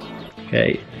 Nope.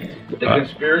 Okay. The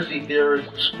conspiracy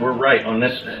theorists were right on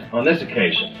this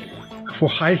occasion.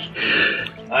 Why?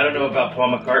 I don't know about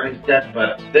Paul McCartney's death,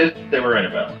 but this they were right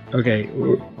about. Okay.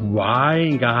 Why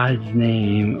in God's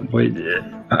name would...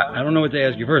 I don't know what to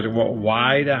ask you first.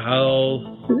 Why the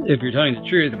hell, if you're telling the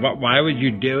truth, why would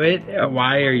you do it?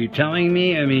 Why are you telling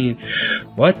me? I mean,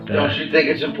 what the... Don't you think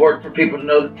it's important for people to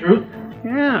know the truth?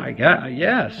 Yeah,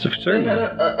 yes, certainly. They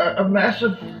had a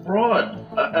massive fraud,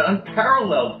 an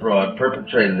unparalleled fraud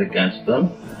perpetrated against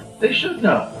them. They should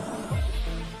know.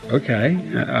 Okay.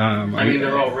 I mean,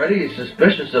 they're already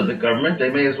suspicious of the government.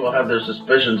 They may as well have their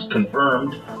suspicions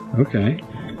confirmed. Okay.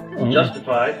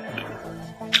 Justified.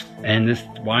 And this,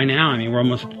 why now? I mean, we're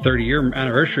almost at the 30-year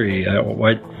anniversary.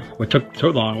 What took so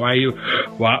long? Why,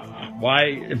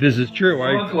 if this is true,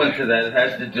 why? I'll go into that. It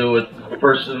has to do with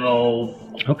personal...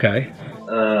 Okay.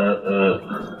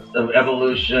 Of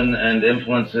evolution and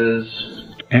influences.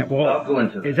 And, well, I'll go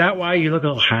into that. Is that why you look a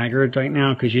little haggard right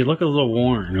now? Because you look a little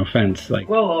worn. No offense.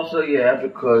 Well, also, yeah,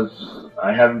 because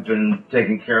I haven't been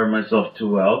taking care of myself too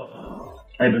well.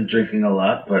 I've been drinking a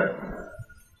lot, but...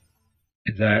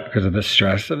 Is that because of the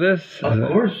stress of this? Of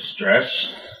course, stress,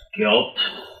 guilt,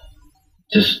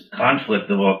 just conflict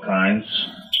of all kinds.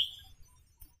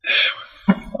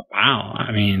 Wow,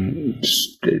 I mean,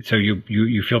 so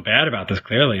you feel bad about this,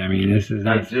 clearly. I mean, this is...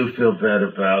 I do feel bad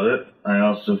about it. I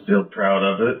also feel proud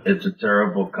of it. It's a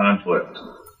terrible conflict.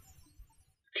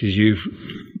 Because you've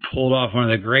pulled off one of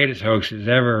the greatest hoaxes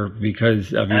ever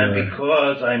because of your... And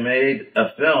because I made a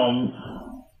film,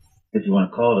 if you want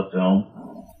to call it a film,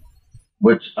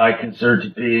 which I consider to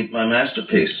be my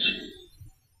masterpiece.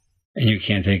 And you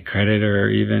can't take credit or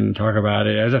even talk about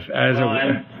it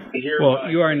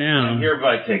you are now. I'm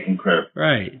hereby taking credit.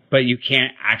 Right, but you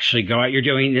can't actually go out. You're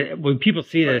doing when people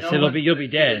see this, you'll be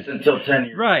dead until 10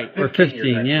 years. Right, or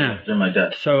 15, yeah. After my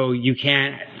death. So you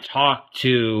can't talk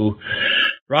to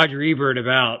Roger Ebert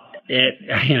about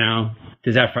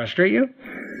does that frustrate you?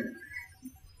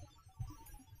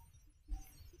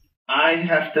 I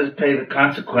have to pay the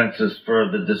consequences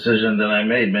for the decision that I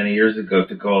made many years ago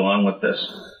to go along with this.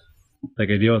 Like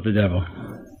a deal with the devil.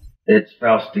 It's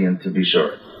Faustian, to be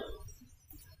sure.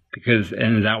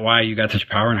 And is that why you got such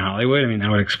power in Hollywood? I mean, that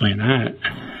would explain that.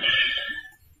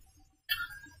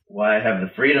 Why I have the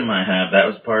freedom I have, that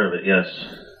was part of it, yes.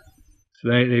 So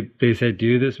they said,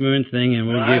 do this moon thing and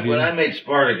we'll give you... When I made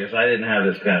Spartacus, I didn't have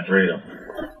this kind of freedom.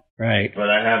 Right. But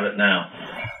I have it now.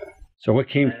 So what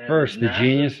came first, the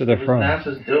genius or the fraud? What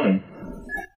was NASA's doing?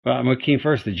 Well, what came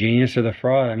first, the genius or the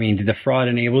fraud? I mean, did the fraud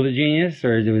enable the genius,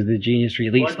 or was the genius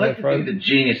released I'd like to think the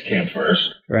genius came first.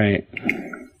 Right.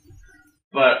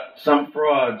 But some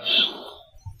frauds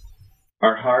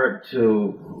are hard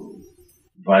to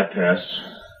bypass,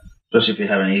 especially if you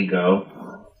have an ego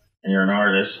and you're an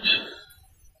artist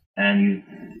and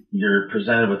you're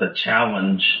presented with a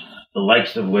challenge, the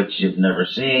likes of which you've never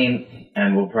seen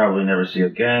and will probably never see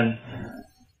again.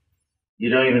 You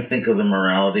don't even think of the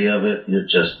morality of it. You're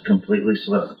just completely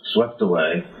swept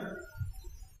away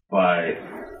by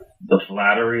the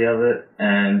flattery of it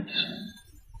and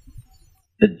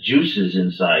the juices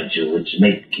inside you, which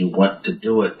make you want to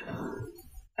do it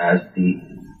as the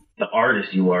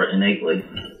artist you are innately.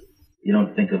 You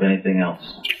don't think of anything else.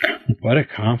 What a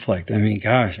conflict. I mean,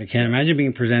 gosh, I can't imagine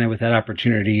being presented with that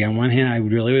opportunity. On one hand, I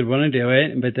really would want to do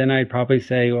it, but then I'd probably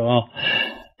say, well,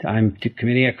 I'm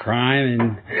committing a crime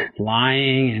and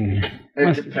lying and...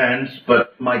 It depends,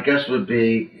 but my guess would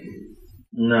be,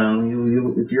 no,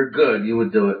 you if you're good, you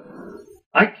would do it.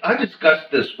 I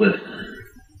discussed this with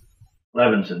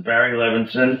Levinson, Barry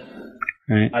Levinson.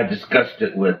 Right. I discussed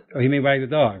it with... Oh, he made Wag the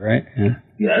Dog, right? Yeah.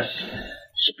 Yes.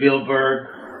 Spielberg,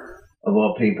 of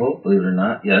all people, believe it or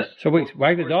not, yes. So wait,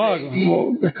 Wag the Dog...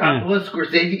 Coppola,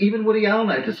 Scorsese, even Woody Allen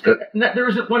I discussed. There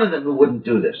isn't one of them who wouldn't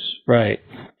do this. Right.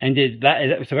 And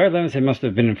so Barry Levinson must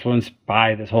have been influenced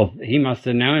by this whole... He must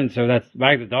have known, so that's...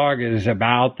 Wag the Dog is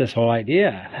about this whole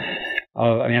idea.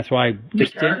 I mean, that's why... The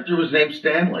character was named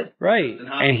Stanley. Right.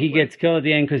 And he gets killed at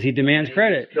the end because he demands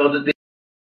credit. Killed at the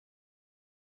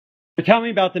Tell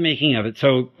me about the making of it.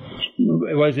 So,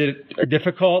 was it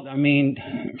difficult? I mean,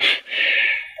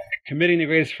 committing the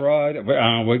greatest fraud,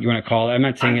 what you want to call it. I'm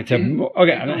not saying it's a...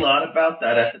 Okay. a lot about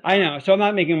that at the time. I know. So I'm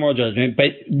not making a moral judgment,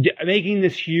 but making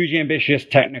this huge, ambitious,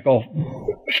 technical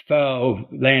faux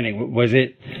landing, was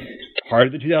it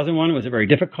harder than 2001? Was it very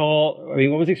difficult? I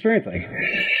mean, what was the experience like?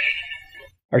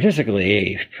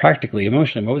 Artistically, practically,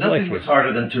 emotionally, what was it like? Nothing was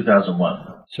harder than 2001.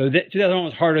 So 2001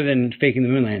 was harder than faking the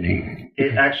moon landing?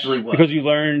 It actually was. Because you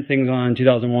learned things on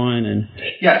 2001 and...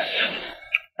 Yes.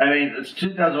 I mean,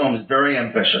 2001 was very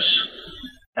ambitious.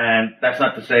 And that's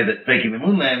not to say that faking the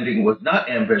moon landing was not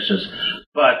ambitious.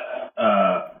 But,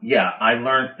 yeah, I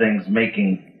learned things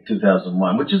making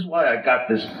 2001, which is why I got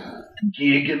this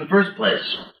gig in the first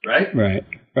place, right? Right,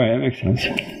 that makes sense.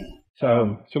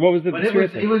 So what was the... But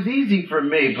it was easy for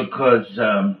me because,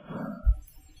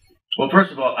 well,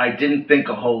 first of all, I didn't think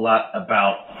a whole lot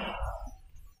about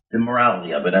the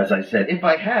morality of it, as I said. If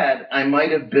I had, I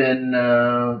might have been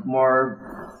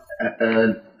more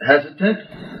hesitant,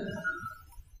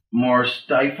 more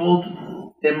stifled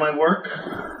in my work,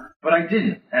 but I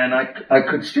didn't. And I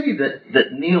could see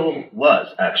that Neil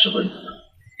was, actually.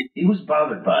 He was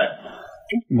bothered by it.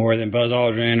 More than Buzz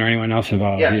Aldrin or anyone else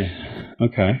involved? Yes. Yeah.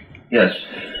 Okay. Yes.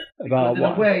 About in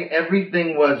a way,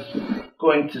 everything was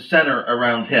going to center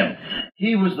around him.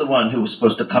 He was the one who was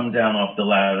supposed to come down off the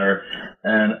ladder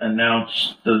and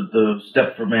announce the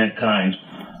step for mankind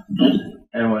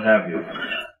and what have you.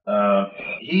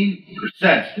 He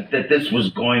sensed that this was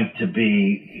going to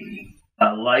be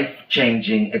a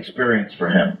life-changing experience for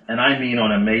him, and I mean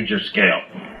on a major scale.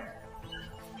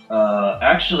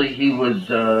 Actually, he was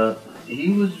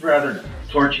rather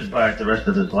tortured by it the rest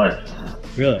of his life.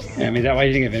 Really? I mean, is that why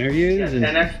you didn't give interviews? Yes,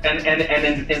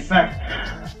 and in fact,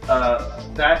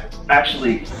 that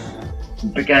actually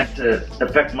began to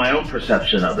affect my own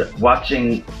perception of it,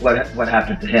 watching what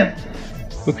happened to him.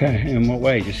 Okay, in what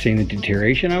way? Just seeing the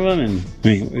deterioration of him? And I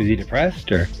mean, was he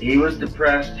depressed or? He was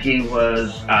depressed. He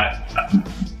was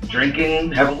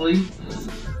drinking heavily,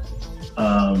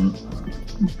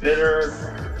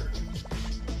 bitter,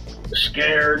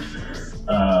 scared.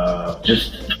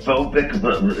 Just phobic,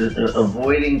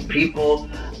 avoiding people.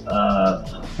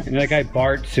 That guy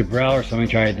Bart Subrell or something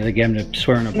tried to get him to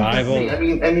swear in a Bible. I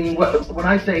mean, when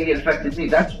I say he affected me,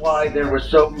 that's why there was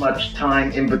so much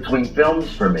time in between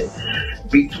films for me.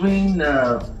 Between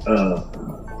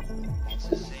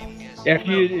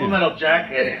Full Metal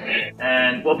Jacket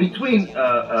and, well, between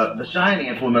The Shining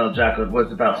and Full Metal Jacket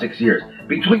was about 6 years.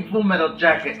 Between Full Metal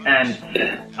Jacket and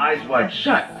Eyes Wide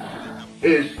Shut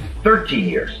is 13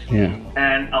 years. Yeah.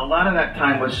 And a lot of that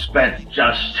time was spent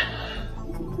just...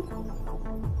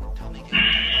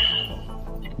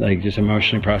 Like just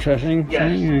emotionally processing?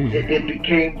 Yes. It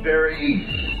became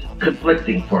very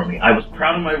conflicting for me. I was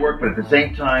proud of my work, but at the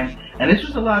same time, and this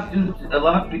was a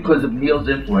lot because of Neil's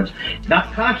influence,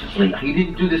 not consciously. He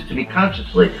didn't do this to me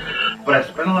consciously, but I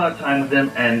spent a lot of time with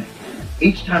him, and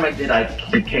each time I did, I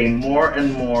became more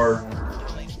and more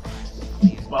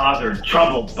bothered,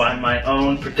 troubled by my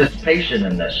own participation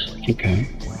in this. Okay.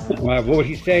 Well, what would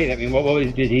he say? I mean,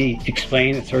 did he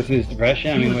explain the source of his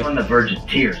depression? He was on the verge of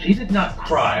tears. He did not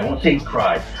cry. I won't say he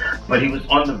cried, but he was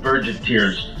on the verge of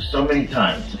tears so many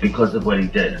times because of what he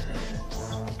did.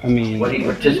 I mean, what he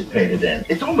participated in.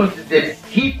 It's almost as if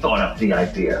he thought up the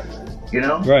idea, you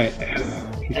know? Right.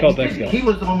 He felt that guilt. He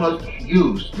was almost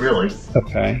used, really.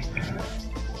 Okay.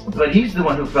 But he's the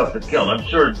one who felt the guilt. I'm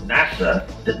sure NASA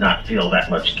did not feel that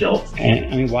much guilt.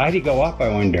 And I mean, why did he go up, I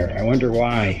wonder? I wonder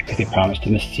why. Because they promised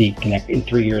him a seat in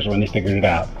 3 years when they figured it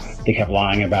out. They kept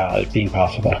lying about it being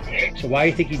possible. So why do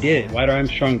you think he did it? Why did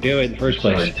Armstrong do it in the first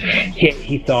place?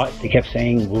 He thought, they kept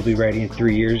saying, we'll be ready in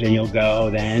 3 years and you'll go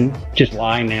then. Just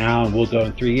lie now and we'll go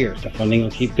in 3 years. The funding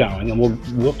will keep going and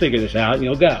we'll figure this out and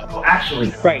you'll go. Oh,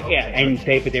 actually. Right, yeah.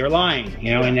 But they were lying,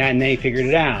 you know, and they figured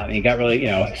it out. And he got really, you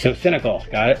know, so cynical.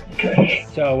 Got it? Okay.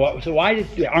 So why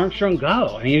did Armstrong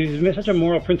go? I mean, he was such a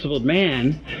moral, principled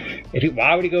man.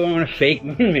 Why would he go on a fake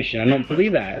moon mission? I don't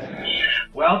believe that.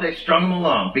 Well, they strung him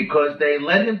along because they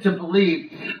led him to believe,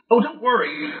 oh, don't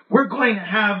worry, we're going to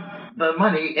have the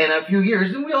money in a few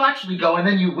years and we'll actually go and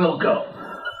then you will go.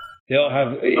 They'll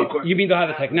have, you mean they'll have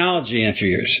the technology in a few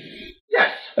years?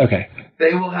 Yes. Okay.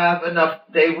 They will have enough,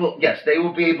 they will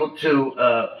be able to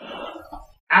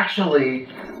actually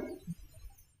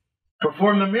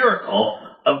perform the miracle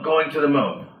of going to the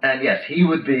moon. And yes, he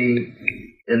would be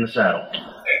in the saddle.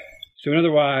 So in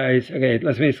other words, okay,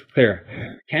 let's make this clear.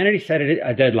 Kennedy set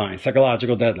a deadline,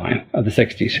 psychological deadline of the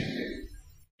 60s.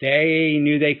 They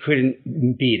knew they couldn't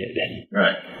beat it.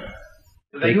 Right.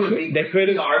 They could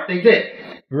have. They did.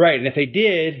 Right, and if they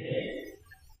did,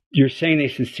 you're saying they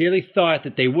sincerely thought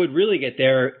that they would really get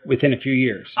there within a few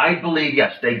years. I believe,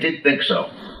 yes, they did think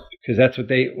so. Because that's what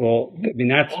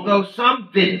that's... Although some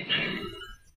didn't.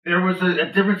 There was a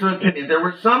difference of opinion. There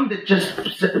were some that just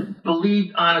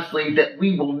believed honestly that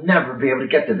we will never be able to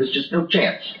get there. There's just no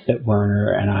chance. That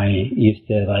Werner and I used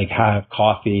to have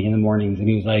coffee in the mornings, and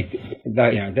he was like,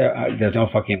 there's no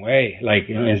fucking way.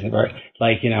 Even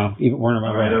Werner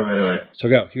von Braun. Right. So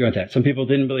keep going with that. Some people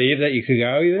didn't believe that you could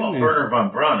go even. Well, Werner von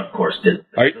Braun, of course, did.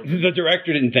 The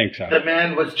director didn't think so. The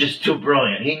man was just too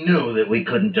brilliant. He knew that we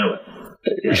couldn't do it.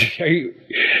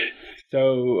 So,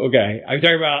 okay, I'm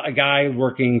talking about a guy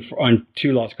working on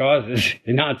two lost causes,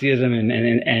 Nazism and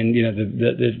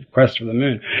the quest for the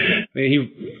moon. I mean, he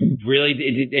really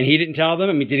did, and he didn't tell them.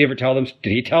 I mean, did he ever tell them?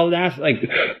 Did he tell NASA?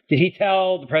 Did he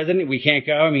tell the president we can't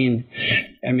go? I mean,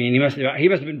 he must have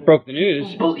been broke the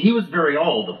news. Well, he was very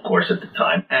old, of course, at the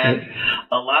time, and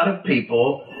a lot of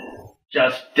people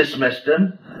just dismissed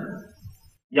him.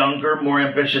 Younger, more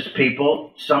ambitious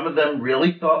people, some of them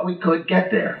really thought we could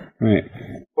get there. Right.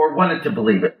 Or wanted to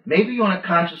believe it. Maybe on a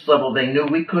conscious level they knew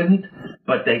we couldn't,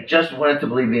 but they just wanted to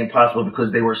believe the impossible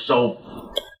because they were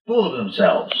so full of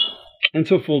themselves. And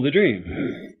so full of the dream.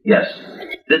 Yes.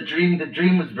 The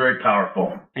dream was very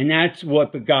powerful. And that's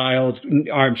what beguiled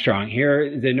Armstrong.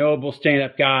 Here, the noble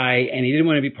stand-up guy, and he didn't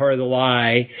want to be part of the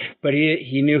lie, but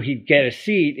he knew he'd get a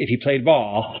seat if he played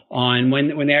ball on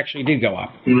when they actually did go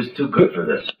up. He was too good for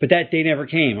this. But that day never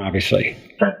came, obviously.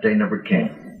 That day never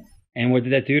came. And what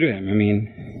did that do to him? I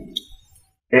mean...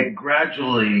 It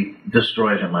gradually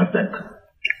destroyed him, I think.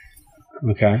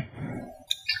 Okay.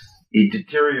 He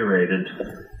deteriorated.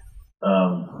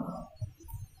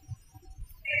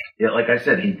 Like I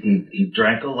said, he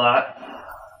drank a lot.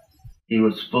 He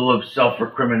was full of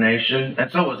self-recrimination,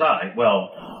 and so was I.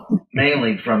 Well,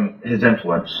 mainly from his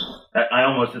influence.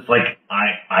 It's like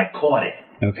I caught it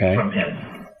from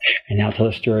him. And now tell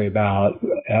a story about,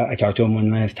 I talked to him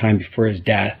one last time before his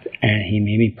death, and he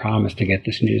made me promise to get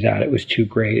this news out. It was too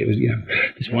great. It was,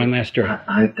 this one last story.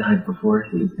 I died before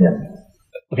he did.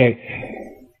 Okay.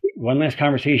 One last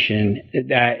conversation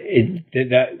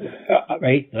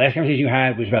right? The last conversation you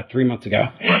had was about 3 months ago.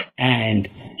 And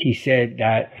he said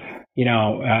that,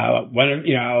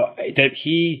 that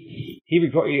he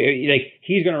record, like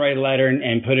he's going to write a letter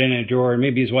and put it in a drawer, and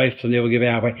maybe his wife someday will give it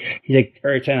out. But he's like,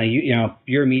 or it's like,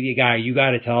 you're a media guy, you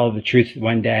got to tell the truth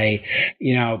one day,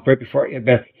 right before.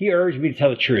 But he urged me to tell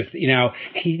the truth.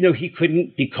 He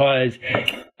couldn't because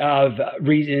of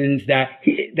reasons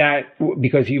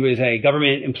because he was a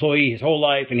government employee his whole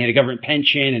life and he had a government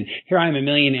pension, and here I'm a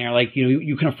millionaire. Like,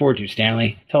 you can afford to,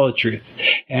 Stanley. Tell the truth.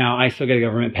 I still get a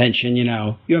government pension, you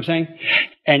know what I'm saying?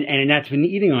 And that's been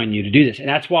eating on you to do this. And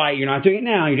that's why you're not doing it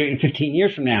now. You're doing it 15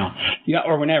 years from now,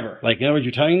 or whenever. Like, in other words,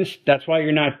 you're telling this. That's why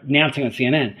you're not announcing on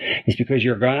CNN. It's because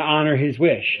you're going to honor his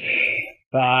wish,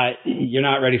 but you're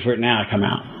not ready for it now to come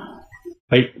out.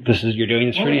 Like, you're doing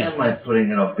this for Why Neil. am I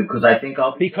putting it off? Because I think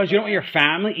Because you don't want your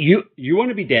family. You want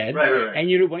to be dead, right. And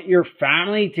you don't want your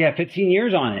family to have 15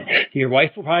 years on it. Your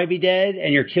wife will probably be dead,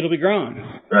 and your kid will be grown.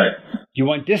 Right. You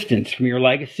want distance from your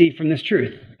legacy, from this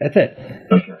truth. That's it.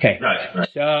 Okay. Right.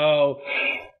 So,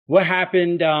 what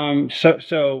happened? So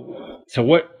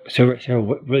what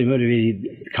really motivated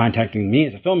contacting me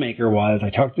as a filmmaker was I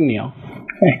talked to Neil.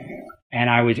 Okay. And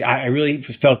I really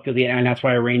felt guilty, and that's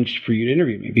why I arranged for you to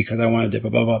interview me, because I wanted to blah,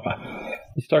 blah, blah, blah.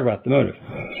 Let's talk about the motive.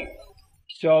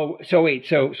 So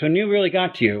Neil really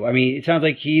got to you. I mean, it sounds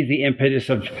like he's the impetus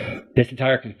of this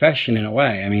entire confession in a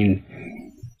way. I mean,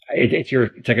 it's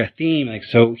like a theme. Like,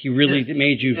 so he really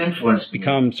made you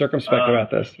become circumspect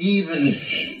about this. He even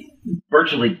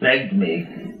virtually begged me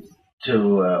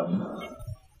to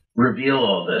reveal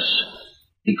all this.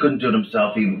 He couldn't do it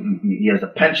himself. He has a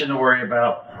pension to worry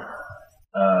about.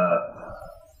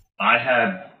 I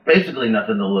had basically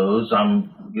nothing to lose. I'm,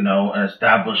 an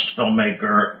established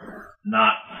filmmaker,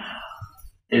 not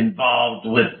involved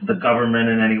with the government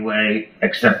in any way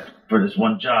except for this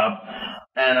one job.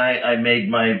 And I made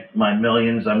my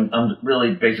millions. I'm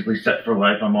really basically set for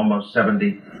life. I'm almost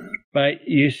 70. But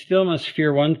you still must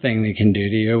fear one thing they can do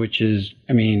to you, which is,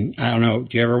 I mean, I don't know.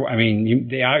 Do you ever? I mean, you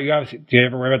obviously. Do you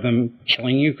ever worry about them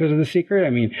killing you because of the secret? I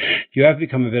mean, you have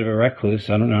become a bit of a recluse.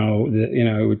 I don't know. With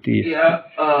the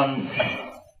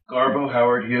Garbo,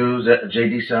 Howard Hughes,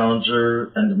 J.D.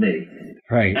 Salinger, and me.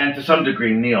 Right. And to some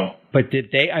degree, Neil. But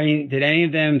did any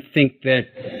of them think that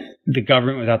the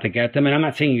government was out to get them? And I'm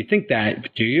not saying you think that,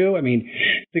 but do you? I mean,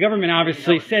 the government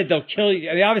obviously said they'll kill you.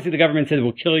 I mean, obviously the government said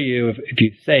we'll kill you if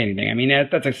you say anything. I mean,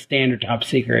 that's a standard top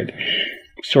secret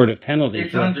sort of penalty.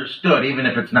 It's understood, even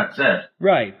if it's not said.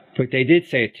 Right. But they did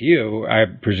say it to you, I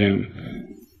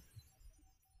presume.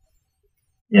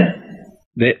 Yeah.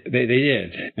 They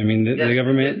did. I mean, the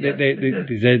government,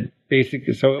 they said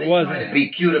basically, so it was. They tried to be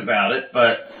cute about it,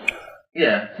 but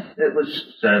yeah, it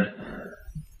was said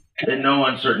in no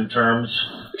uncertain terms.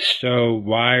 So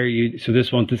why are you,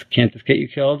 can't this get you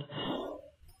killed?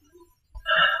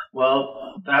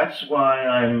 Well, that's why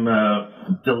I'm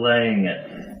delaying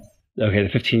it. Okay, the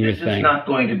 15 years thing. This is not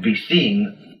going to be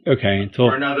seen. Okay, until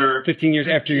for another 15 years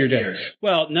after you're dead.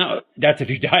 Well, no, that's if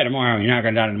you die tomorrow. You're not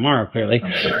going to die tomorrow, clearly.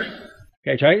 I'm sorry.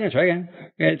 Okay, try again.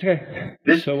 Yeah, it's okay.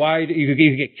 So why you could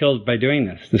get killed by doing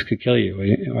this? This could kill you.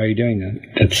 Why are you doing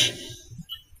that?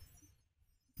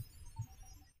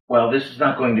 Well, this is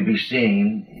not going to be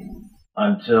seen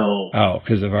until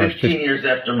because of our 15 years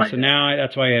after my. So now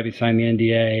that's why you have to sign the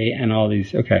NDA and all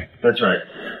these. Okay. That's right.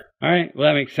 All right. Well,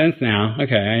 that makes sense now.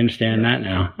 Okay, I understand that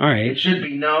now. All right. It should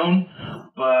be known,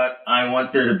 but I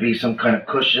want there to be some kind of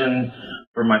cushion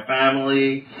for my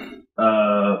family.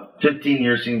 15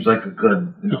 years seems like a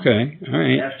good. Okay, all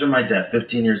right. After my death,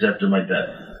 15 years after my death.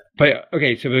 But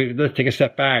okay, so let's take a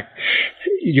step back.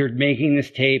 You're making this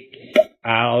tape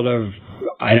out of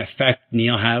an effect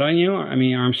Neil had on you. I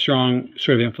mean, Armstrong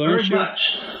sort of influenced you. Very much.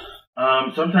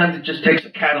 Sometimes it just takes a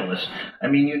catalyst. I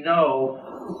mean,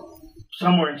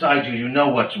 somewhere inside you know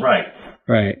what's right.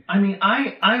 Right. I mean,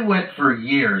 I went for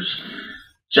years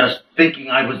just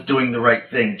thinking I was doing the right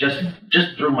thing, just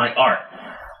through my art.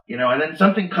 And then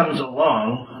something comes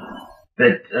along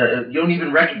that you don't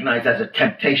even recognize as a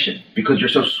temptation because you're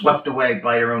so swept away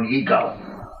by your own ego.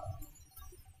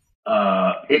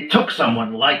 It took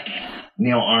someone like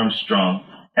Neil Armstrong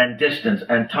and distance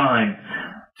and time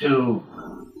to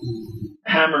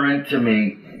hammer into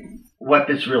me what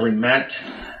this really meant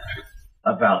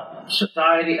about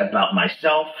society, about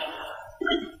myself,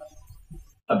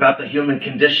 about the human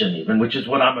condition even, which is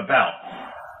what I'm about.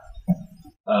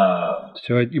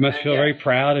 So you must feel very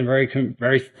proud and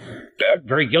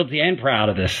very guilty and proud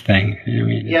of this thing. I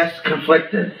mean, yes,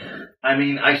 conflicted. I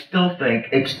mean, I still think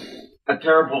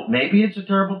maybe it's a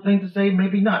terrible thing to say,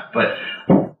 maybe not, but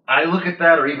I look at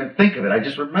that or even think of it, I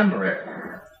just remember it,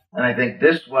 and I think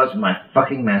this was my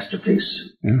fucking masterpiece.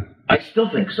 Yeah. I still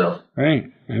think so.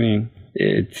 Right. I mean,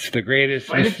 it's the greatest.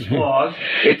 Despite its flaws,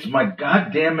 it's my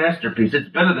goddamn masterpiece. It's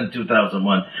better than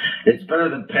 2001. It's better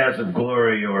than Paths of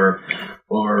Glory or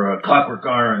Clockwork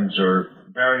Orange or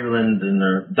Barry Lyndon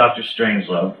or Dr.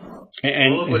 Strangelove.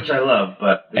 All of which I love,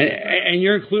 but and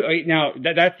you're including now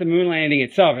that's the moon landing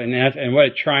itself, and what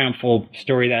a triumphal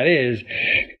story that is.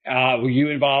 Were you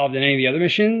involved in any of the other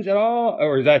missions at all,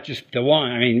 or is that just the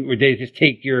one? I mean, did they just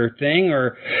take your thing,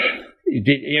 or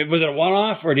was it a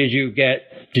one-off, or did you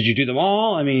do them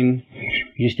all? I mean,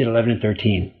 you just did 11 and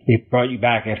 13. They brought you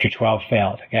back after 12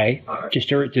 failed. Okay, just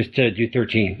to do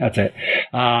 13. That's it.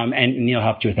 And Neil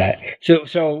helped you with that.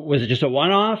 So was it just a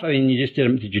one-off? I mean, you just did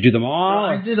them. Did you do them all?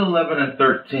 I did 11 and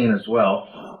 13 as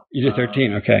well. You did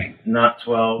 13. Okay. Not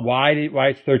 12. Why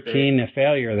is 13 a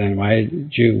failure then? Why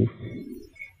did you?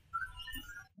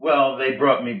 Well, they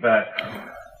brought me back.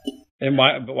 And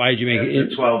why did you make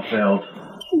it? 12 failed.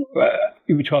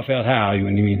 12 failed how? What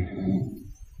do you mean?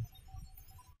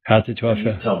 How did 12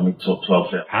 fail? Tell me 12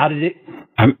 failed. How did it?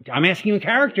 I'm asking you a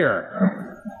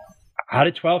character. How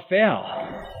did 12 fail?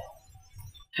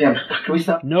 Sam, can we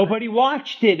stop? Nobody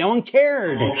watched it. No one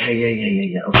cared.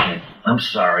 Okay, yeah. Okay. I'm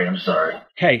sorry.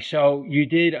 Okay, so you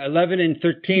did 11 and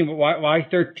 13, but why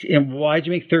 13? Why did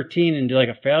you make 13 and do like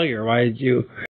a failure? Why did you?